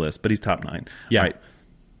high on the list. But he's top 9. Yeah. All right.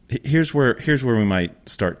 Here's where we might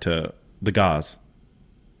start to the gauze.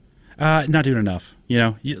 Not doing enough.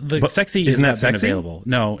 But Sexy isn't is that not been sexy? available.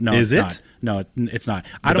 No, Is it's it? not. No, it's not.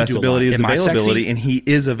 I The don't best do ability a lot. is Am I availability, sexy? and he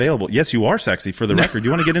is available. Yes, you are sexy. For the record, you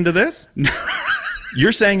want to get into this?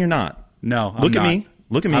 You're saying you're not. No, I'm Look at not. me.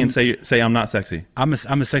 Look at me and say I'm not sexy. I'm as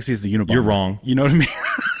sexy as the Unabomber. You're wrong. You know what I mean?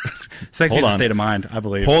 Sexy Hold is a on. state of mind, I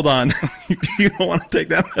believe. Hold on. You don't want to take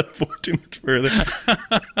that metaphor too much further.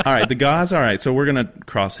 All right, the gauze. All right, so we're gonna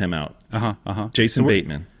cross him out. Jason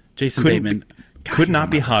Bateman. Jason Couldn't- Bateman God, could he was not on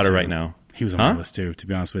be my list, hotter too. right now. He was on Huh? my list too, to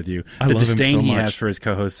be honest with you. I The love him so disdain he much. has for his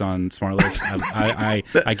co-hosts on Smart List, I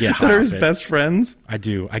get high That are off his it. best friends. I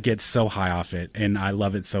do. I get so high off it, and I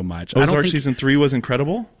love it so much. I don't Ozark think, season 3 was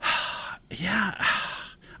incredible. yeah.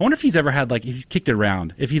 I wonder if he's ever had if he's kicked it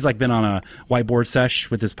around. If he's been on a whiteboard sesh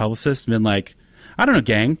with his publicist and been like, I don't know,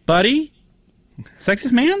 gang, buddy,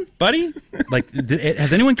 sexiest man, buddy.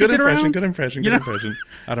 Has anyone kicked Good it around? Good impression. You Good know? impression.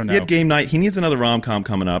 I don't know. He had Game Night. He needs another rom-com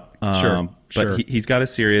coming up. Sure. But he's got a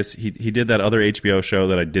serious. He did that other HBO show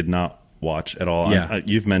that I did not watch at all. Yeah.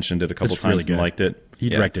 You've mentioned it a couple It's times really and good. liked it. He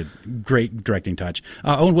Yeah. directed. Great directing touch.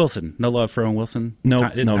 Owen Wilson. No love for Owen Wilson? No,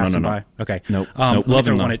 It's no, no, passing no, no. by. Okay. Nope. Let Nope. me Love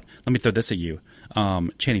throw him, though. Let me throw this at you.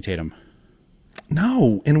 Channing Tatum.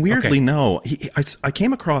 No, and weirdly, Okay. no. I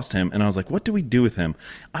came across him, and I was like, what do we do with him?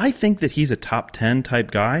 I think that he's a top 10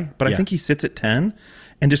 type guy, but I Yeah. think he sits at 10,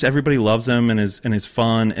 and just everybody loves him and is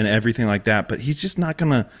fun and everything like that, but he's just not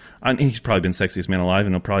going to... He's probably been sexiest man alive,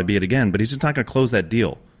 and he'll probably be it again, but he's just not going to close that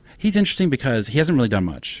deal. He's interesting because he hasn't really done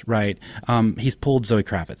much, right? He's pulled Zoe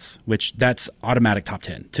Kravitz, which that's automatic top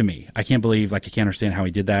 10 to me. I can't believe, I can't understand how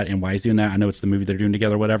he did that and why he's doing that. I know it's the movie they're doing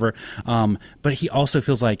together or whatever. But he also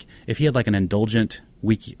feels like if he had an indulgent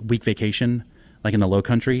week vacation, in the low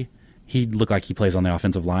country, he'd look like he plays on the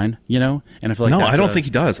offensive line, And I feel like No, that's I don't think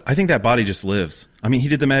he does. I think that body just lives. I mean, he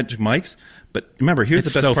did the Magic Mikes, but remember, here's the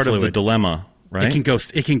It's best so part of the fluid. dilemma, right? It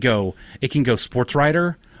can go sports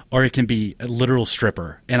writer, or it can be a literal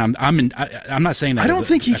stripper. And I'm not saying that. I don't as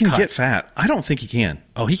think he a can cut. get fat. I don't think he can.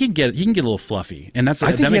 Oh, he can get a little fluffy, and that's. I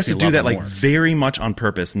think that he makes has to me do love that him more. very much on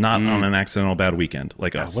purpose, not on an accidental bad weekend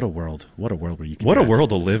like us. What a world! What a world where you can. What do a that. world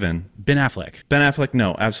to live in. Ben Affleck Ben Affleck,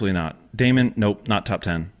 no, absolutely not. Damon, nope, not top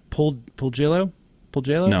 10. pulled J-Lo? Pulled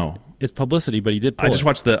J-Lo? No. It's publicity, but he did. Pull I just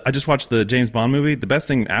it. watched the James Bond movie. The best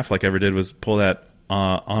thing Affleck ever did was pull that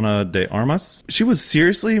Ana de Armas. She was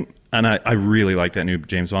seriously, and I really like that new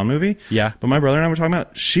James Bond movie. Yeah. But my brother and I were talking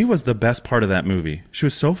about, she was the best part of that movie. She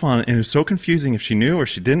was so fun, and it was so confusing if she knew or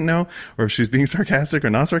she didn't know, or if she was being sarcastic or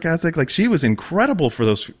not sarcastic. She was incredible for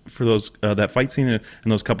those that fight scene and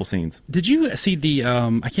those couple scenes. Did you see the?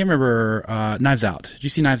 I can't remember. Knives Out. Did you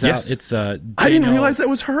see Knives Yes. Out? It's. I didn't realize that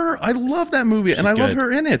was her. I love that movie, and I love good.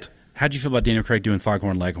 her in it. How'd you feel about Daniel Craig doing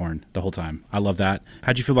Foghorn Leghorn the whole time? I love that.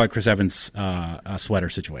 How'd you feel about Chris Evans' sweater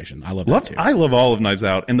situation? I love that too. I love all of Knives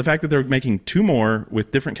Out, and the fact that they're making 2 more with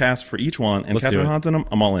different casts for each one, and Catherine Hahn's in them,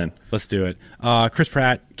 I'm all in. Let's do it. Chris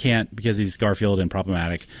Pratt can't because he's Garfield and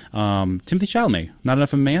problematic. Timothy Chalamet, not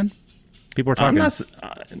enough of a man? People are talking.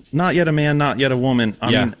 Not yet a man, not yet a woman. I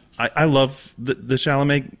mean, I love the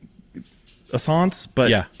Chalamet assance, but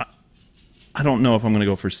yeah. I don't know if I'm going to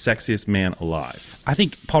go for sexiest man alive. I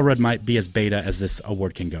think Paul Rudd might be as beta as this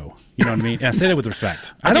award can go. You know what I mean? And I say that with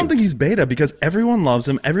respect. I don't think he's beta because everyone loves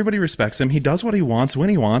him. Everybody respects him. He does what he wants when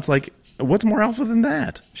he wants. Like, what's more alpha than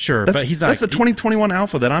that? Sure, but he's not. That's the 2021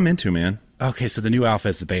 alpha that I'm into, man. Okay, so the new alpha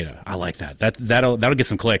is the beta. I like that. That'll get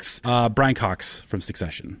some clicks. Brian Cox from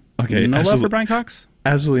Succession. Okay, no love for Brian Cox?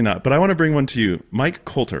 Absolutely not. But I want to bring one to you, Mike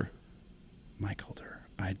Coulter. Mike Coulter.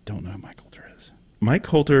 I don't know who Mike Coulter is. Mike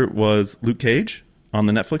Coulter was Luke Cage on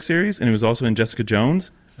the Netflix series, and he was also in Jessica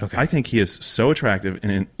Jones. Okay. I think he is so attractive,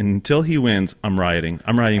 and until he wins, I'm rioting.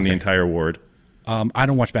 I'm rioting the entire award. I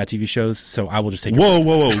don't watch bad TV shows, so I will just take. Whoa!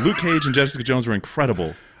 Luke Cage and Jessica Jones were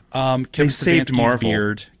incredible. Kevin saved Marvel.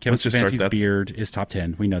 Beard. Kevin Stefanski's beard is top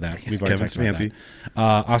 10. We know that. We've already talked about that.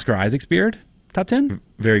 Oscar Isaac's beard, top 10.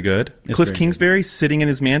 Very good. Cliff Kingsbury sitting in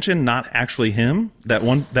his mansion, not actually him. That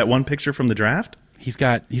one picture from the draft. He's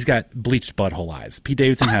got bleached butthole eyes. Pete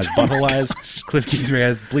Davidson has butthole eyes. Cliff Kingsbury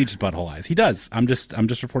has bleached butthole eyes. He does. I'm just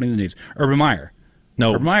reporting the news. Urban Meyer.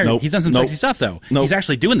 Urban Meyer. He's done some sexy stuff though. He's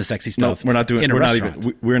actually doing the sexy stuff. We're not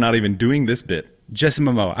even doing this bit. Jason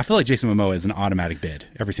Momoa. I feel like Jason Momoa is an automatic bid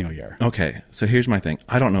every single year. Okay, so here's my thing.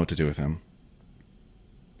 I don't know what to do with him.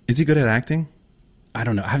 Is he good at acting? I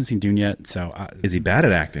don't know. I haven't seen Dune yet, so is he bad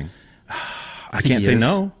at acting? I can't say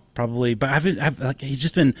no. Probably, but he's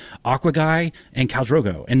just been Aqua Guy and Khal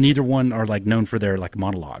Drogo, and neither one are like known for their like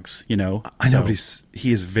monologues. You know, I know, but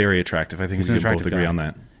he is very attractive. I think we can both agree on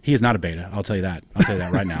that. He is not a beta. I'll tell you that.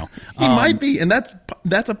 Right now. He might be, and that's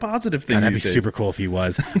a positive thing. That'd be super cool if he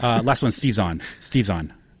was. Last one, Steve's on.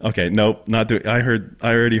 Okay, nope, not doing. I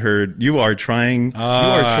already heard. You are trying. You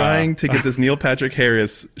are trying to get this Neil Patrick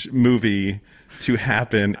Harris movie to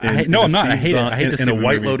happen. I'm not. I hate it. I hate this in a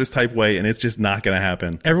White Lotus type way, and it's just not going to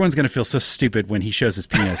happen. Everyone's going to feel so stupid when he shows his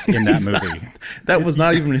penis in that movie. That was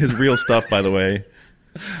not even his real stuff, by the way.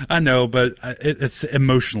 I know, but it's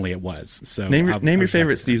emotionally it was. So name your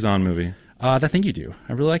favorite Steve Zahn movie. That Thing You Do.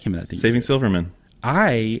 I really like him in that thing. Saving Silverman.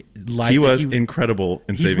 I like. He was incredible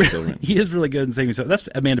in Saving Silverman. He is really good in Saving Silverman. That's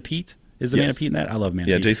Amanda Peet. Is Amanda Peet in that? I love Amanda.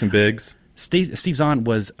 Yeah, Peet. Jason Biggs. Steve Zahn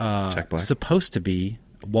was supposed to be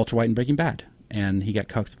Walter White in Breaking Bad, and he got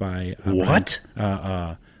cucked by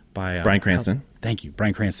Bryan Cranston. Thank you,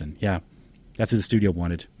 Bryan Cranston. Yeah. That's who the studio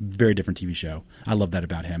wanted. Very different TV show. I love that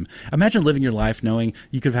about him. Imagine living your life knowing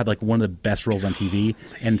you could have had like one of the best roles on TV,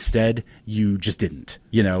 and instead you just didn't.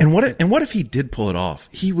 You know. And what if he did pull it off?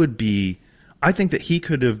 He would be. I think that he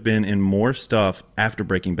could have been in more stuff after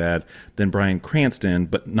Breaking Bad than Bryan Cranston,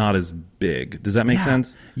 but not as big. Does that make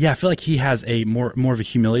sense? Yeah, I feel like he has a more of a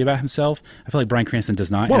humility about himself. I feel like Bryan Cranston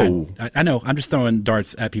does not. Whoa. I know, I'm just throwing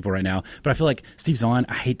darts at people right now, but I feel like Steve Zahn,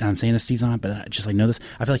 I hate that I'm saying this, Steve Zahn, but I just like know this.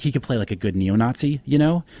 I feel like he could play like a good neo-Nazi, you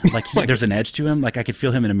know? Like there's an edge to him. Like I could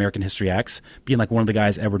feel him in American History X being like one of the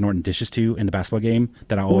guys Edward Norton dishes to in the basketball game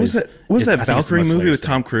that I always... What was that Valkyrie movie with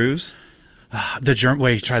Tom Cruise? The German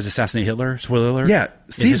way he tries to assassinate Hitler. Spoiler alert. Yeah,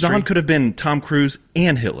 Steve Zahn could have been Tom Cruise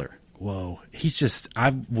and Hitler. Whoa, he's just. I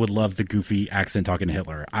would love the goofy accent talking to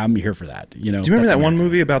Hitler. I'm here for that. You know. Do you remember that one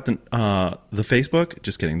movie about the Facebook?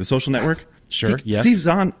 Just kidding. The Social Network. Sure. Yeah. Steve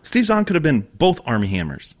Zahn could have been both Army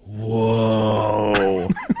Hammers. Whoa,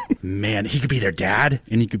 man, he could be their dad,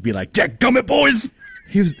 and he could be like, "Dadgummit, boys."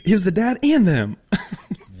 He was the dad and them.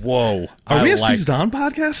 Whoa, are we a Steve Zahn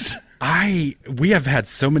podcast? We have had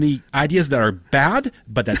so many ideas that are bad,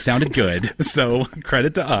 but that sounded good. So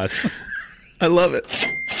credit to us. I love it.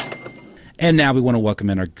 And now we want to welcome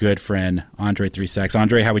in our good friend, Andre 3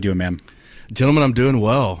 Andre, how we doing, man? Gentlemen, I'm doing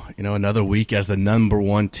well. You know, another week as the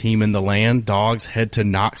 #1 team in the land. Dogs head to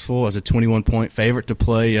Knoxville as a 21-point favorite to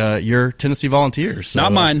play your Tennessee Volunteers. So,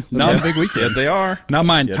 not mine. Not a big weekend. Yes, they are. Not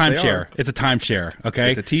mine. Yes, timeshare. It's a timeshare. Okay.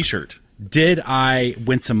 It's a T-shirt. Did I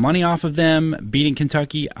win some money off of them beating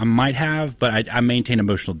Kentucky? I might have, but I maintain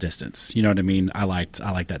emotional distance. You know what I mean? I liked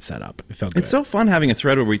that setup. It felt good. It's so fun having a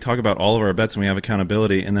thread where we talk about all of our bets and we have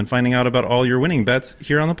accountability, and then finding out about all your winning bets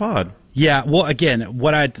here on the pod. Yeah, well, again,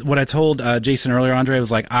 what I told Jason earlier, Andre,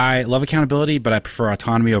 was like, I love accountability, but I prefer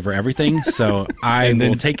autonomy over everything. So I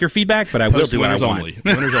will take your feedback, but I will do what I want.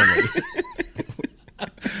 Winners only.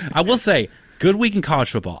 I will say, good week in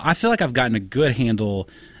college football. I feel like I've gotten a good handle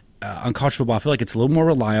on college football, I feel like it's a little more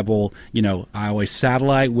reliable. I always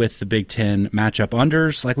satellite with the Big Ten matchup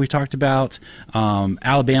unders, like we talked about.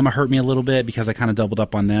 Alabama hurt me a little bit because I kind of doubled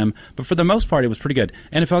up on them, but for the most part, it was pretty good.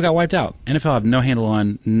 NFL got wiped out. NFL have no handle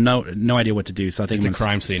on, no idea what to do. So I think it's a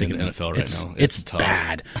crime scene in the NFL right now. It's tough.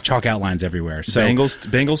 bad. Chalk outlines everywhere. So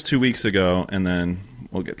Bengals 2 weeks ago, and then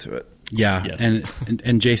we'll get to it. Yeah, yes.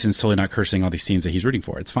 and Jason's totally not cursing all these teams that he's rooting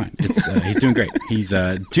for. It's fine. He's doing great. He's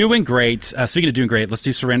doing great. Speaking of doing great, let's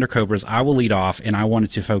do Surrender Cobras. I will lead off, and I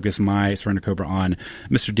wanted to focus my Surrender Cobra on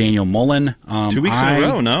Mr. Daniel Mullen. 2 weeks in a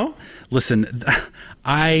row, no? Listen,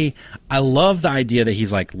 I love the idea that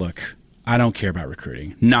he's like, look, I don't care about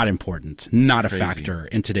recruiting. Not important. Not a factor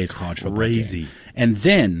in today's college football game. And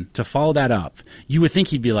then to follow that up, you would think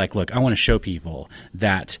he'd be like, look, I want to show people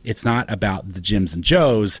that it's not about the Jims and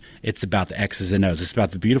Joes. It's about the X's and O's. It's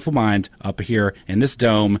about the beautiful mind up here in this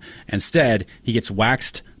dome. Instead, he gets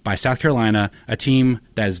waxed by South Carolina, a team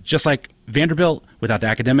that is just like Vanderbilt without the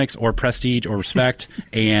academics or prestige or respect,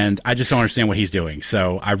 and I just don't understand what he's doing.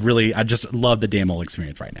 So I just love the Dan Mullen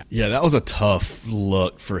experience right now. Yeah, that was a tough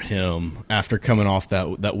look for him after coming off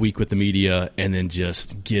that week with the media and then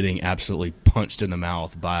just getting absolutely punched in the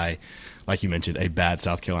mouth by, like you mentioned, a bad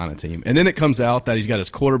South Carolina team. And then it comes out that he's got his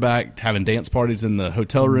quarterback having dance parties in the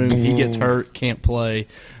hotel room. He gets hurt, can't play.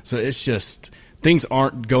 So it's just things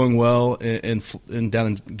aren't going well in down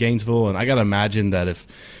in Gainesville, and I got to imagine that if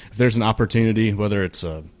there's an opportunity, whether it's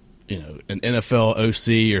an NFL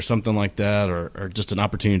OC or something like that, or just an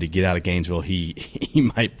opportunity to get out of Gainesville, he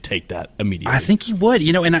might take that immediately. I think he would.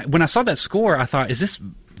 And when I saw that score, I thought, is this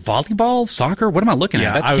volleyball, soccer? What am I looking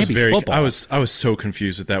at? That can't be football. I was so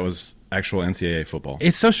confused that was actual NCAA football.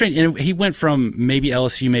 It's so strange. And he went from maybe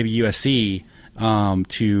LSU, maybe USC,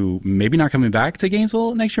 to maybe not coming back to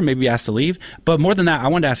Gainesville next year, maybe asked to leave. But more than that, I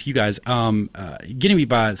wanted to ask you guys, getting beat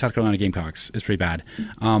by South Carolina Gamecocks is pretty bad.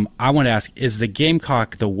 I want to ask, is the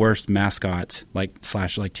Gamecock the worst mascot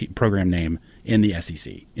program name in the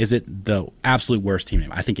SEC? Is it the absolute worst team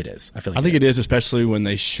name? I think it is. I think it is, especially when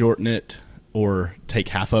they shorten it or take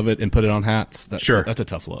half of it and put it on hats. That's a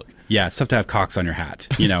tough look. Yeah, it's tough to have cocks on your hat.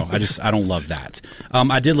 I don't love that.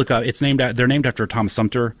 I did look up. They're named after Thomas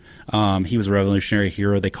Sumter. He was a Revolutionary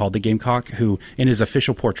hero. They called the Gamecock, who in his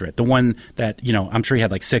official portrait, the one that, I'm sure he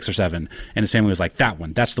had like 6 or 7, and his family was like, that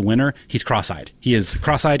one, that's the winner. He's cross-eyed. He is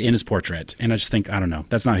cross-eyed in his portrait. And I just think, I don't know.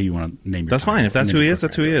 That's not who you want to name your That's fine. If that's who he is,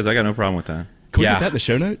 that's who he is. I got no problem with that. Can we get that in the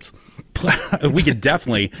show notes? We could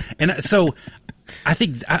definitely. And so I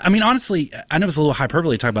think, honestly, I know it's a little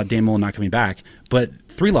hyperbole to talk about Dan Mullen not coming back, but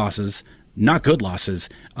 3 losses, not good losses.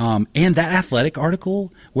 And that Athletic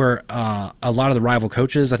article where a lot of the rival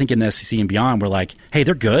coaches, I think in the SEC and beyond, were like, hey,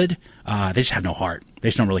 they're good. They just have no heart. They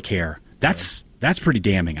just don't really care. That's pretty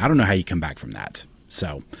damning. I don't know how you come back from that.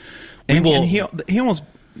 So they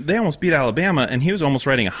almost beat Alabama, and he was almost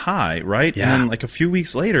riding a high, right? Yeah. And then like a few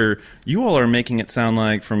weeks later, you all are making it sound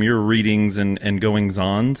like from your readings and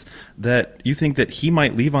goings-ons that you think that he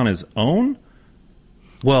might leave on his own?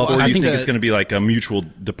 Well, or I think it's going to be like a mutual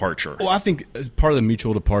departure? Well, I think part of the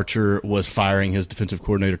mutual departure was firing his defensive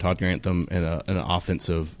coordinator, Todd Grantham, and an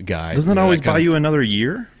offensive guy. Doesn't that always buy you another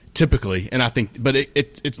year? Typically. And I think, but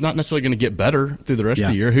it's not necessarily going to get better through the rest of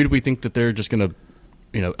the year. Who do we think that they're just going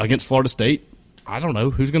to, against Florida State? I don't know.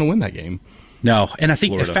 Who's going to win that game? No. And I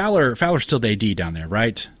think Fowler's still the AD down there,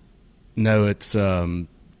 right? No, it's the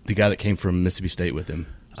guy that came from Mississippi State with him.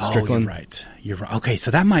 Strickland. Oh, you're right. Okay, so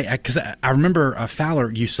that might, because I remember Fowler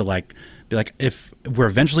used to be like, if we're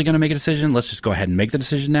eventually going to make a decision, let's just go ahead and make the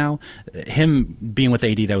decision now. Him being with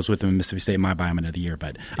AD that was with him in Mississippi State might buy him another year.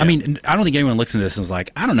 But, I don't think anyone looks at this and is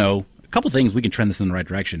like, I don't know, a couple things, we can trend this in the right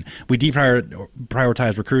direction. We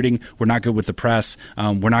deprioritize recruiting. We're not good with the press.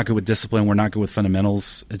 We're not good with discipline. We're not good with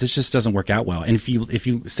fundamentals. This just doesn't work out well. And if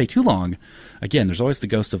you stay too long, again, there's always the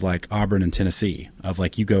ghost of like Auburn and Tennessee, of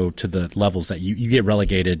like you go to the levels that you get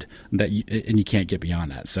relegated and you can't get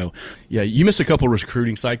beyond that. So yeah, you miss a couple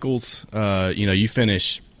recruiting cycles. You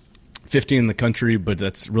finish 15 in the country, but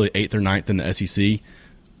that's really 8th or 9th in the SEC.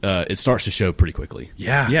 It starts to show pretty quickly.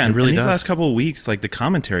 Yeah, it really and does. These last couple of weeks, like the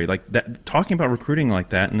commentary, like that, talking about recruiting like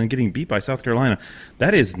that, and then getting beat by South Carolina,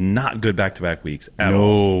 that is not good back-to-back weeks at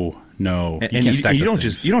all. No, and you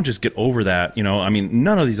don't just get over that.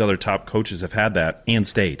 None of these other top coaches have had that and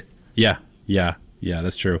stayed. Yeah,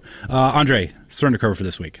 that's true. Andre, surrender cover for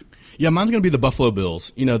this week. Yeah, mine's going to be the Buffalo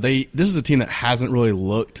Bills. This is a team that hasn't really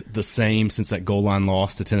looked the same since that goal line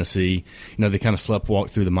loss to Tennessee. They kind of sleptwalked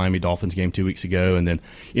through the Miami Dolphins game 2 weeks ago. And then,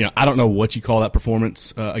 I don't know what you call that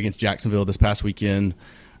performance against Jacksonville this past weekend,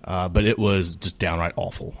 but it was just downright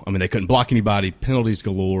awful. They couldn't block anybody, penalties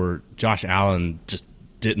galore. Josh Allen just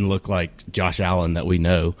didn't look like Josh Allen that we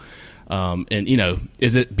know. And,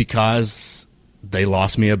 is it because they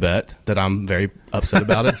lost me a bet that I'm very upset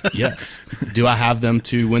about it? Yes. Do I have them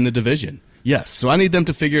to win the division? Yes. So I need them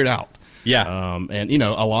to figure it out. Yeah. And,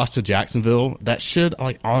 a loss to Jacksonville, that should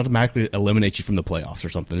automatically eliminate you from the playoffs or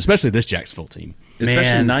something, especially this Jacksonville team.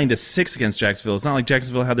 Especially 9-6 against Jacksonville. It's not like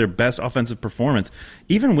Jacksonville had their best offensive performance.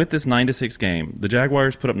 Even with this 9-6 game, the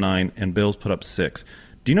Jaguars put up 9 and Bills put up 6.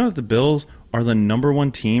 Do you know that the Bills are the number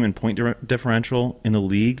 1 team in point differential in the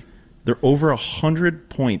league? They're over 100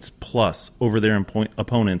 points plus over their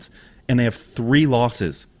opponents, and they have 3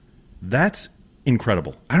 losses. That's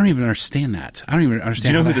incredible. I don't even understand that. I don't even understand. Do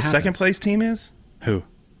you know how who the that second happens. place team is? Who?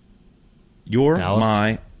 Dallas?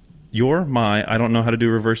 I don't know how to do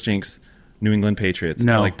reverse jinx. New England Patriots.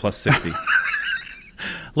 No. Like plus 60.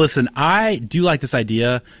 Listen, I do like this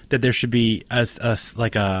idea that there should be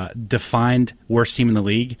a defined worst team in the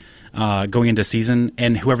league going into a season,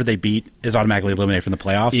 and whoever they beat is automatically eliminated from the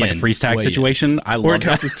playoffs, like a freeze tag situation. I love or it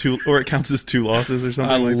counts as two losses or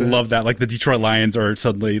something like that. I love that. Like the Detroit Lions, or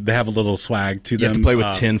suddenly they have a little swag to You them. have to play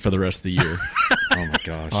with 10 for the rest of the year. Oh my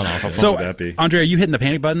gosh. On How offense. fun So, would that be? Andre, are you hitting the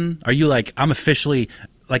panic button? Are you like, I'm officially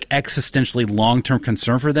like existentially long-term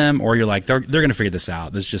concern for them, or you're like, they're going to figure this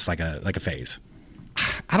out? This is just like a phase.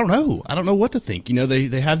 I don't know. I don't know what to think.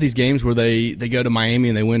 They have these games where they go to Miami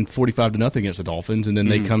and they win 45-0 against the Dolphins, and then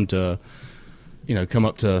they come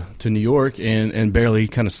up to New York and barely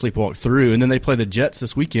kind of sleepwalk through, and then they play the Jets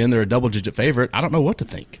this weekend. They're a double-digit favorite. I don't know what to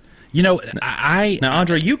think. Now,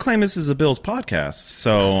 Andre, you claim this is a Bills podcast,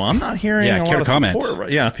 so I'm not hearing a lot of comment. support.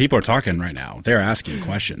 Yeah, People are talking right now. They're asking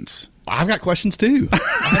questions. I've got questions too.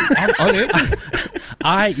 I'm unanswered.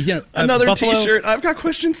 another Buffalo, T-shirt. I've got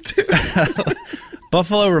questions too.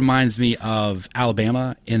 Buffalo reminds me of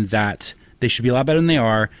Alabama in that they should be a lot better than they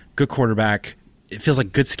are. Good quarterback. It feels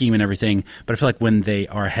like good scheme and everything, but I feel like when they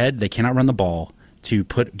are ahead, they cannot run the ball to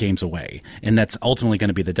put games away, and that's ultimately going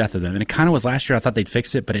to be the death of them. And it kind of was last year. I thought they'd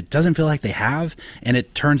fixed it, but it doesn't feel like they have, and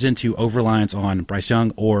it turns into over-reliance on Bryce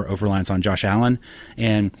Young or over-reliance on Josh Allen.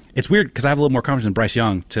 And it's weird because I have a little more confidence in Bryce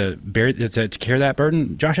Young to carry that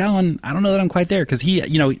burden. Josh Allen, I don't know that I'm quite there because he's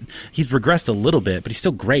regressed a little bit, but he's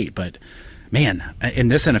still great. But man, in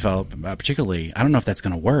this NFL particularly, I don't know if that's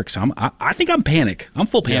going to work. So I think I'm panic. I'm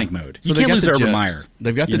full panic mode. So you can't lose to Urban Jets. Meyer.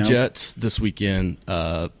 They've got the Jets this weekend.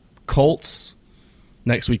 Colts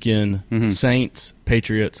next weekend. Saints,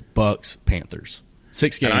 Patriots, Bucks, Panthers.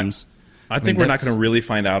 6 games. I think we're not going to really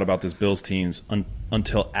find out about this Bills teams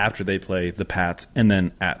until after they play the Pats and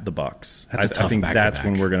then at the Bucks. That's a tough I think back-to-back. that's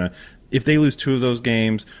when we're going to – if they lose 2 of those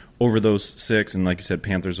games over those 6, and like you said,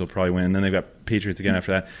 Panthers will probably win, and then they've got Patriots again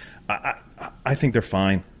after that, I think they're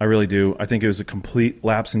fine. I really do. I think it was a complete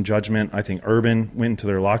lapse in judgment. I think Urban went into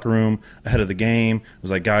their locker room ahead of the game. Was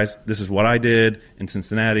like, guys, this is what I did in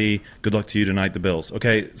Cincinnati. Good luck to you tonight, the Bills.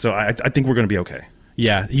 Okay, so I think we're going to be okay.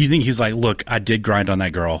 Yeah, you think he was like, look, I did grind on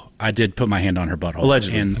that girl. I did put my hand on her butthole.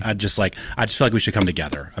 Allegedly. And I just feel like we should come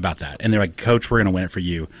together about that. And they're like, Coach, we're going to win it for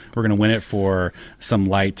you. We're going to win it for some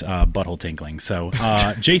light butthole tinkling. So,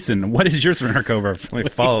 Jason, what is your surrender cobra? Let me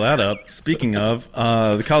follow that up. Speaking of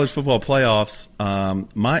the college football playoffs,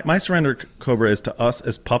 my surrender cobra is to us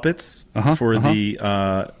as puppets for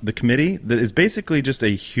the committee that is basically just a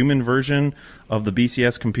human version of the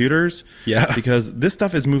BCS computers. Yeah. Because this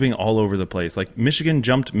stuff is moving all over the place. Like Michigan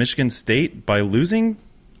jumped Michigan State by losing,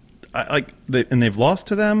 and they've lost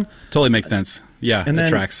to them. Totally makes sense. Yeah, And it then,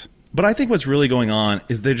 tracks. But I think what's really going on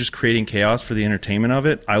is they're just creating chaos for the entertainment of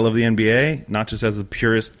it. I love the NBA, not just as the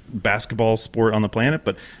purest basketball sport on the planet,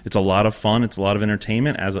 but it's a lot of fun. It's a lot of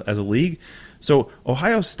entertainment as a league. So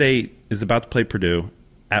Ohio State is about to play Purdue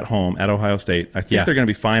at home at Ohio State. I think they're going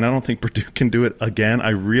to be fine. I don't think Purdue can do it again.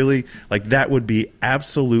 I really that would be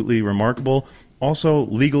absolutely remarkable. Also,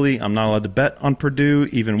 legally, I'm not allowed to bet on Purdue,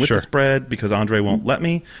 even with the spread, because Andre won't let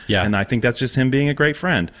me. Yeah. And I think that's just him being a great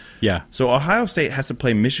friend. Yeah. So Ohio State has to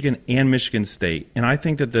play Michigan and Michigan State. And I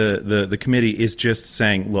think that the committee is just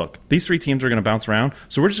saying, look, these 3 teams are going to bounce around,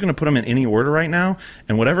 so we're just going to put them in any order right now,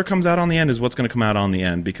 and whatever comes out on the end is what's going to come out on the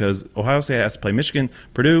end, because Ohio State has to play Michigan,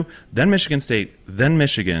 Purdue, then Michigan State, then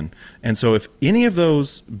Michigan. And so if any of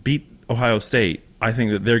those beat Ohio State, I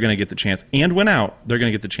think that they're going to get the chance and win out. They're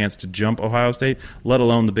going to get the chance to jump Ohio State, let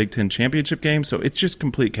alone the Big Ten championship game. So it's just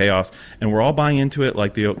complete chaos, and we're all buying into it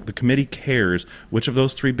like the committee cares which of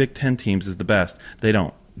those 3 Big Ten teams is the best. They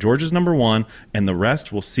don't. Georgia's number 1, and the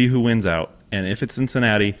rest, we'll see who wins out. And if it's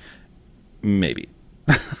Cincinnati, maybe.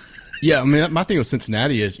 Yeah, I mean, my thing with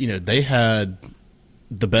Cincinnati is, they had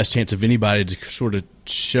the best chance of anybody to sort of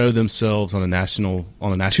show themselves on a national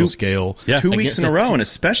scale. Yeah. 2 weeks in a row, team. and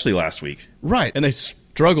especially last week. Right, and they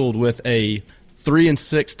struggled with a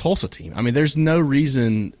 3-6 Tulsa team. I mean, there's no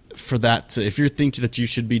reason for that to, if you think that you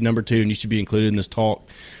should be number 2 and you should be included in this talk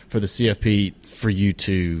for the CFP, for you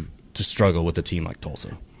to struggle with a team like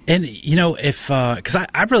Tulsa. And, if because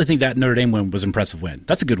I really think that Notre Dame win was an impressive win.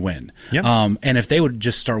 That's a good win. Yep. And if they would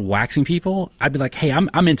just start waxing people, I'd be like, hey,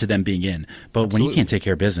 I'm into them being in. But Absolutely. when you can't take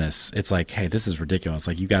care of business, it's like, hey, this is ridiculous.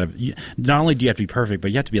 Like, not only do you have to be perfect,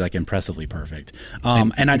 but you have to be like impressively perfect.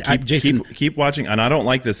 Jason, keep watching. And I don't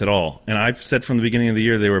like this at all. And I've said from the beginning of the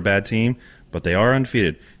year they were a bad team, but they are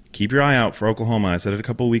undefeated. Keep your eye out for Oklahoma. I said it a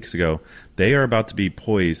couple of weeks ago. They are about to be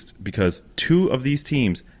poised because 2 of these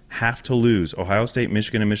teams have to lose. Ohio State,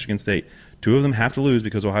 Michigan, and Michigan State. 2 of them have to lose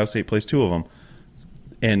because Ohio State plays 2 of them.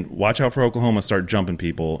 And watch out for Oklahoma start jumping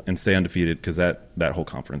people and stay undefeated because that whole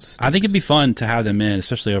conference stinks. I think it'd be fun to have them in,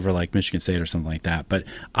 especially over like Michigan State or something like that. But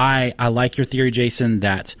I like your theory, Jason,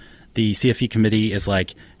 that the CFP committee is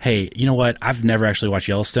like, hey, you know what? I've never actually watched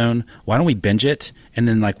Yellowstone. Why don't we binge it? And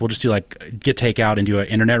then we'll just do get takeout and do an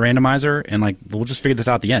internet randomizer, and we'll just figure this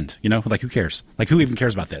out at the end. Who cares? Who even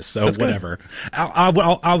cares about this? So That's whatever. I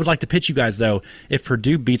would like to pitch you guys though. If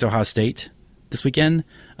Purdue beats Ohio State this weekend,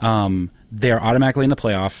 they are automatically in the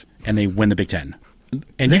playoff and they win the Big Ten.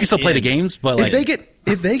 And you can still play the games, but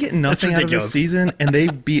if they get nothing out of this season and they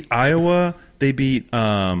beat Iowa, they beat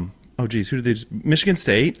who did they just Michigan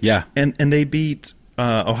State? Yeah. And they beat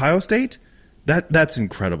Ohio State? That's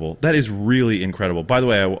incredible. That is really incredible. By the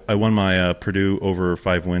way, I won my Purdue over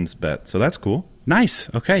 5 wins bet, so that's cool. Nice.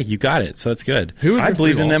 Okay, you got it. So that's good. I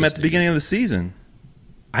believed in them at the beginning of the season.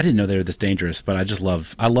 I didn't know they were this dangerous, but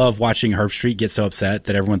I love watching Herb Street get so upset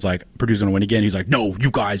that everyone's like, Purdue's going to win again. He's like, no, you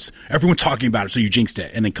guys, everyone's talking about it, so you jinxed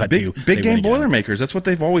it. And then big game Boilermakers. That's what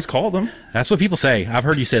they've always called them. That's what people say. I've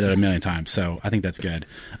heard you say that a million times, so I think that's good.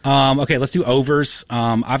 Okay, let's do overs.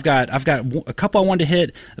 I've got a couple I wanted to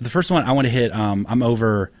hit. The first one I want to hit, I'm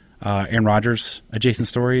over Aaron Rodgers adjacent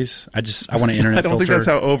stories. I want an internet I don't filter. think that's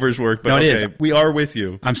how overs work, but no, it okay, is. We are with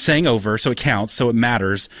you. I'm saying over, so it counts, so it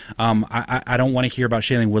matters. I don't want to hear about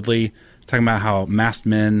Shailene Woodley talking about how masked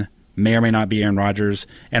men may or may not be Aaron Rodgers,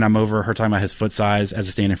 and I'm over her talking about his foot size as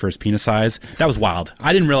a stand-in for his penis size. That was wild.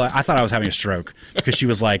 I didn't realize. I thought I was having a stroke because she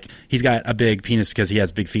was like, he's got a big penis because he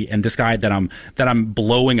has big feet, and this guy that I'm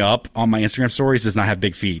blowing up on my Instagram stories does not have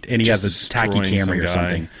big feet, and he has a tacky Camry or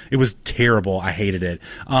something. It was terrible. I hated it.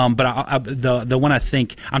 But the one I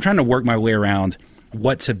think I'm trying to work my way around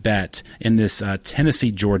what to bet in this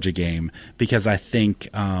Tennessee Georgia game because I think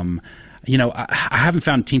I haven't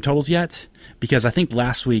found team totals yet. Because I think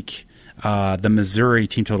last week the Missouri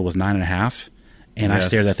team total was 9.5, and I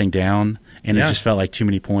stared that thing down, and it just felt like too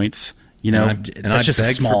many points. That's just a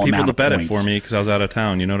small for people amount to of bet points. it for me because I was out of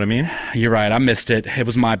town. You know what I mean? You're right. I missed it. It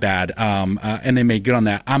was my bad. And they made good on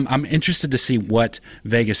that. I'm interested to see what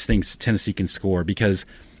Vegas thinks Tennessee can score because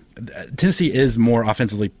Tennessee is more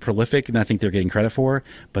offensively prolific than I think they're getting credit for,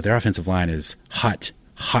 but their offensive line is hot,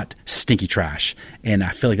 stinky trash, and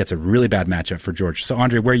I feel like that's a really bad matchup for Georgia. So,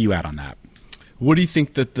 Andre, where are you at on that? What do you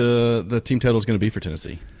think that the team total is going to be for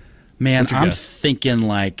Tennessee? Man, I'm thinking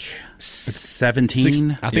like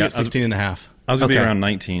 17. I think it's 16 and a half. I was going to be around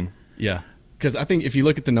 19. Yeah. Because I think if you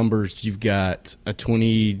look at the numbers, you've got a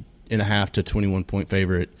 20 and a half to 21 point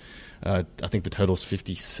favorite. I think the total's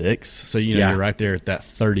 56. So, you're right there at that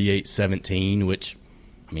 38-17, which,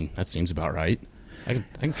 that seems about right. I can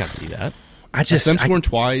kind of see that. Them scoring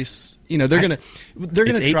twice. They're gonna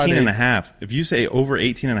try 18 and a half. If you say over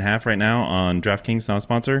 18 and a half right now on DraftKings, not a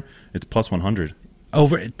sponsor, it's plus 100.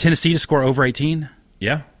 Over Tennessee to score over 18?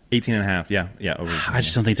 Yeah. 18 and a half. Yeah. Over 18. I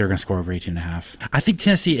just don't think they're going to score over 18 and a half. I think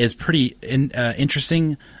Tennessee is pretty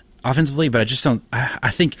interesting offensively, but I just don't.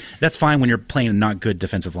 I think that's fine when you're playing a not good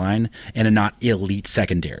defensive line and a not elite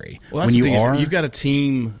secondary. Well, that's you've got a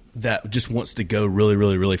team that just wants to go really,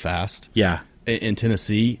 really, really fast. Yeah. In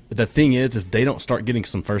Tennessee, the thing is, if they don't start getting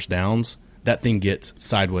some first downs, that thing gets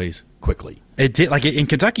sideways quickly. It did, in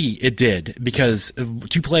Kentucky. It did because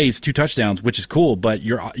 2 plays, 2 touchdowns, which is cool. But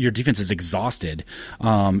your defense is exhausted.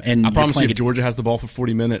 And I promise you, if Georgia has the ball for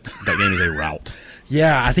 40 minutes, that game is a rout.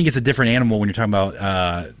 Yeah, I think it's a different animal when you're talking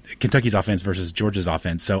about Kentucky's offense versus Georgia's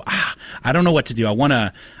offense. So I don't know what to do. I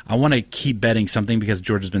want to keep betting something because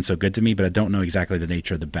Georgia's been so good to me, but I don't know exactly the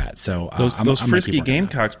nature of the bet. So those frisky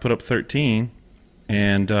Gamecocks put up 13.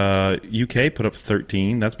 And UK put up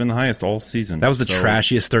 13. That's been the highest all season. That was the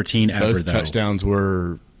trashiest 13 ever, Both touchdowns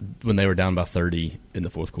were when they were down by 30 in the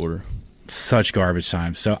fourth quarter. Such garbage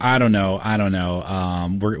time. So I don't know.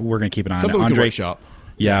 We're going to keep an eye on it. Andre, shop.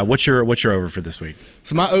 Yeah, what's your over for this week?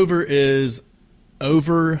 So my over is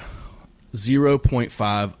over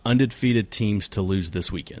 0.5 undefeated teams to lose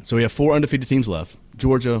this weekend. So we have 4 undefeated teams left: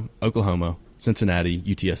 Georgia, Oklahoma, Cincinnati,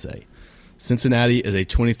 UTSA. Cincinnati is a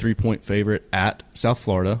 23-point favorite at South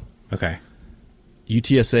Florida. Okay.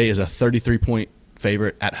 UTSA is a 33-point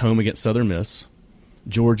favorite at home against Southern Miss.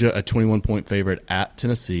 Georgia, a 21-point favorite at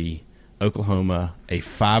Tennessee. Oklahoma, a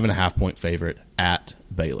 5.5-point favorite at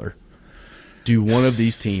Baylor. Do one of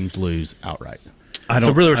these teams lose outright?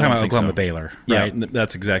 So really we're talking about think Oklahoma so. Baylor, right? Yeah,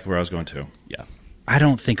 that's exactly where I was going to. Yeah. I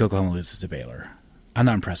don't think Oklahoma loses to Baylor. I'm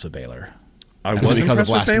not impressed with Baylor. I Was was it because of impressed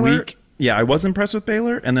with last Baylor. week? Yeah, I was impressed with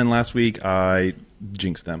Baylor, and then last week I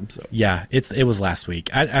jinxed them. So Yeah, it was last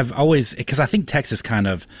week. I've always, because I think Texas kind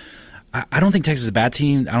of, I don't think Texas is a bad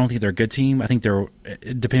team. I don't think they're a good team. I think they're,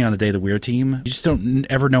 depending on the day, the weird team. You just don't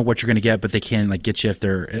ever know what you're going to get, but they can like get you if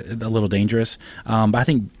they're a little dangerous. But I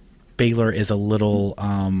think Baylor is a little,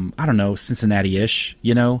 I don't know, Cincinnati-ish,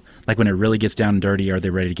 you know? Like when it really gets down and dirty, are they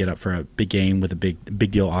ready to get up for a big game with a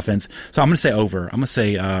big deal offense? So I'm going to say over. I'm going to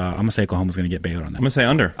say Oklahoma's going to get Baylor on that. I'm gonna say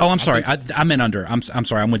under. Oh, I'm sorry. I meant under. I'm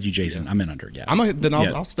sorry. I'm with you, Jason. I'm in under. Yeah.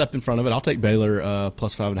 I'll step in front of it. I'll take Baylor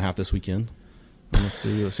plus 5.5 this weekend. And let's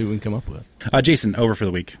see what we can come up with. Jason, over for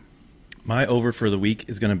the week. My over for the week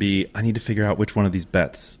is going to be, I need to figure out which one of these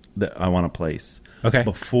bets that I want to place. Okay.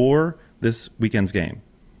 Before this weekend's game.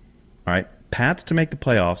 All right. Pats to make the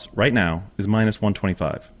playoffs right now is minus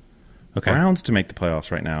 125. Okay. Browns to make the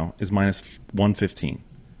playoffs right now is minus 115.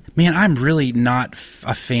 Man, I'm really not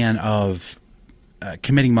a fan of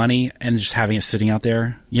committing money and just having it sitting out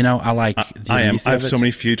there. You know, I like. I am. I have so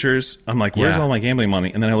many futures. I'm like, where's Yeah. all my gambling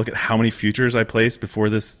money? And then I look at how many futures I placed before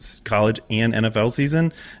this college and NFL season,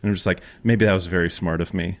 and I'm just like, maybe that was very smart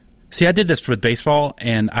of me. See, I did this with baseball,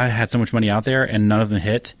 and I had so much money out there, and none of them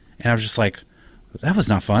hit, and I was just like, that was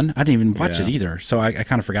not fun. I didn't even watch Yeah. it either, so I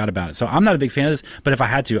kind of forgot about it. So I'm not a big fan of this, but if I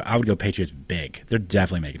had to, I would go Patriots big. They're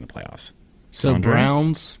definitely making the playoffs. So Andre?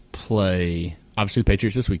 Browns play, obviously, the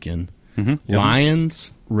Patriots this weekend. Mm-hmm.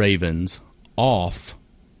 Lions, Ravens, off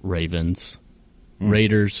Ravens,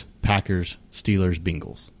 Raiders, Packers, Steelers,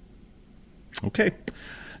 Bengals. Okay,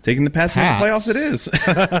 taking the Pats to the Pats. playoffs. It is.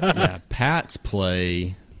 Yeah, Pats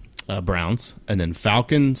play Browns, and then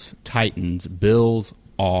Falcons, Titans, Bills,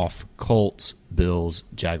 off, Colts, Bills,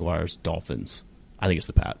 Jaguars, Dolphins. I think it's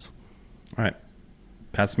the Pats. All right,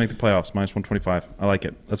 Pats to make the playoffs minus 125. I like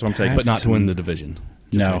it. That's what I'm taking. But not to win the division.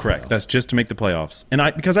 Just to No. make the Correct. playoffs. That's just to make the playoffs. And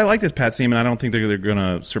because I like this Pats team, and I don't think they're going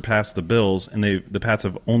to surpass the Bills. And the Pats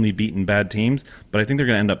have only beaten bad teams, but I think they're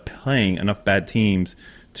going to end up playing enough bad teams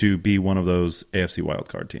to be one of those AFC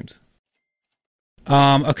wildcard teams.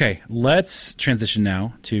 Okay, let's transition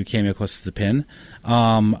now to cameo close to the pin.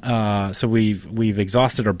 So we've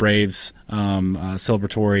exhausted our Braves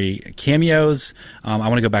celebratory cameos. I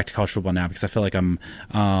want to go back to college football now because I feel like the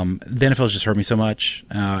NFL's just hurt me so much,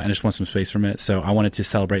 and I just want some space from it. So I wanted to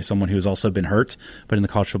celebrate someone who has also been hurt, but in the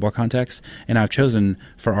college football context. And I've chosen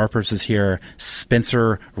for our purposes here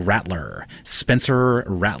Spencer Rattler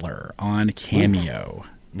on Cameo.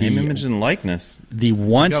 Name, image, and likeness. The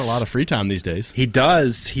once He's got a lot of free time these days. He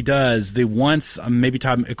does. The once, maybe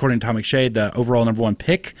according to Tom McShay, the overall number one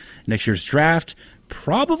pick next year's draft.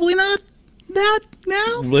 Probably not that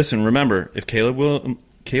now. Listen, remember, if Caleb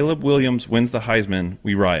Williams wins the Heisman,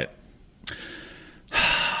 we riot.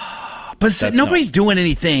 But nobody's doing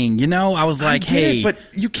anything. You know, I was like, I get hey. it, but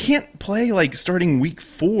you can't play like starting week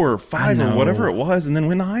 4 or 5 or know. whatever it was and then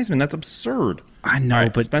win the Heisman. That's absurd. I know, All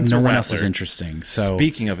right, but Spencer no one else is Rattler. interesting. So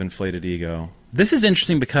Speaking of inflated ego, this is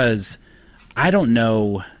interesting because I don't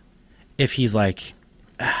know if he's like,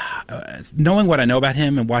 knowing what I know about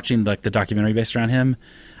him and watching like the documentary based around him,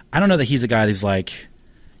 I don't know that he's a guy who's like,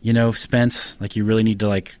 you know, Spence, like you really need to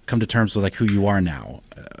like come to terms with like who you are now,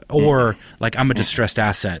 or like I'm a distressed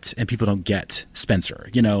asset and people don't get Spencer.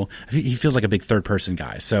 You know, he feels like a big third person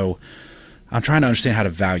guy. So I'm trying to understand how to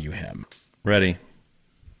value him. ready.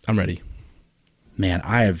 I'm ready. Man,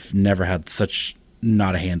 I have never had such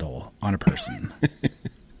not a handle on a person.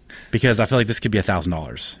 Because I feel like this could be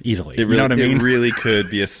 $1,000 easily. It really, you know what I mean? It really could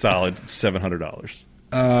be a solid $700.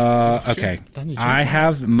 Okay. I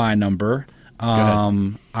have my number.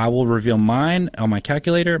 ahead. I will reveal mine on my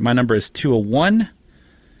calculator. My number is 201.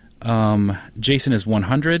 Jason is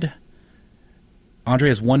 100. Andre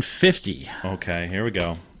is 150. Okay, here we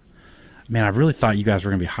go. Man, I really thought you guys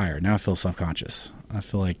were going to be higher. Now I feel self-conscious. I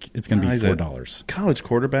feel like it's going to be He's a $4. college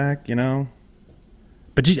quarterback, you know.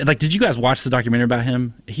 But did you guys watch the documentary about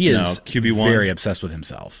him? He is QB1. very obsessed with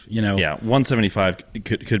himself. You know, Yeah, 175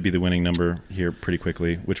 could be the winning number here pretty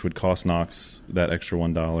quickly, which would cost Knox that extra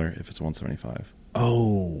 $1 if it's 175.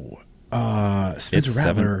 Oh, Spencer It's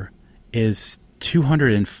Rattler is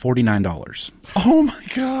 $249. Oh my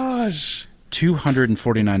gosh!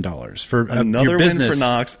 $249 for another your win business. for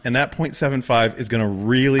Knox, and that 0.75 is going to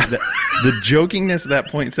really the jokingness of that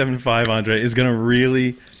 0.75, Andre, is going to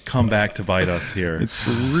really come back to bite us here. It's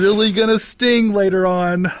really gonna sting later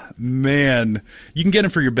on, man. You can get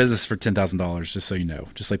them for your business for $10,000, just so you know.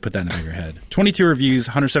 Just like put that in the back of your head. 22 reviews,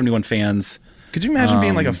 171 fans. Could you imagine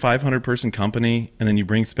being like a 500-person company, and then you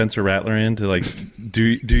bring Spencer Rattler in to like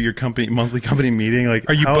do your monthly company meeting? Like,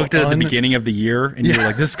 are you booked at the beginning of the year, and you're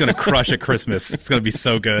like, this is gonna crush at Christmas. It's gonna be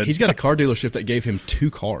so good. He's got a car dealership that gave him 2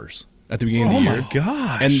 cars at the beginning of the year. Oh my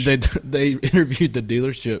gosh! And they interviewed the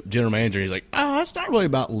dealership general manager. He's like, it's not really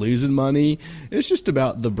about losing money. It's just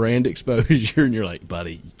about the brand exposure. And you're like,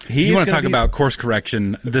 buddy, you want to talk about course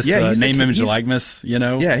correction? This name, image, and likeness. You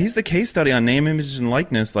know? Yeah, he's the case study on name, image, and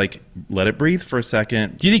likeness. Like, let it breathe for a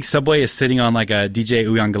second. Do you think Subway is sitting on like a DJ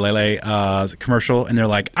Uyangalele commercial, and they're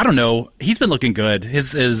like, I don't know, he's been looking good.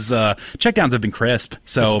 His checkdowns have been crisp.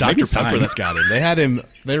 So it's maybe Dr. it's Pepper time. that's got him.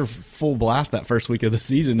 They were full blast that first week of the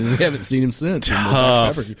season, and we haven't seen him since.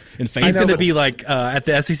 Tough. And He's going to be like at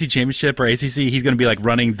the SEC championship or ACC. He's going to be like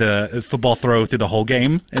running the football throw through the whole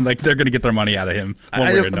game, and like they're going to get their money out of him.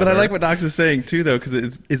 But I like what Knox is saying too, though,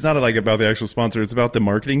 because it's not like about the actual sponsor. It's about the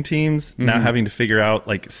marketing teams now having to figure out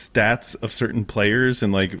like stats of certain players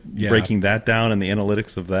and like breaking that down and the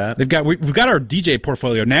analytics of that. We've got our DJ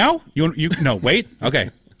portfolio now. No, wait,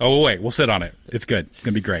 okay. Oh, wait, we'll sit on it. It's good. It's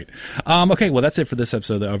going to be great. Okay, well, that's it for this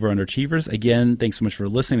episode of the Over Underachievers. Again, thanks so much for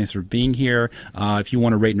listening. Thanks for being here. If you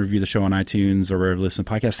want to rate and review the show on iTunes or wherever you listen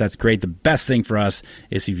to podcasts, that's great. The best thing for us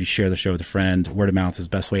is if you share the show with a friend. Word of mouth is the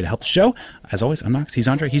best way to help the show. As always, I'm Knox. He's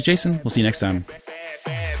Andre. He's Jason. We'll see you next time.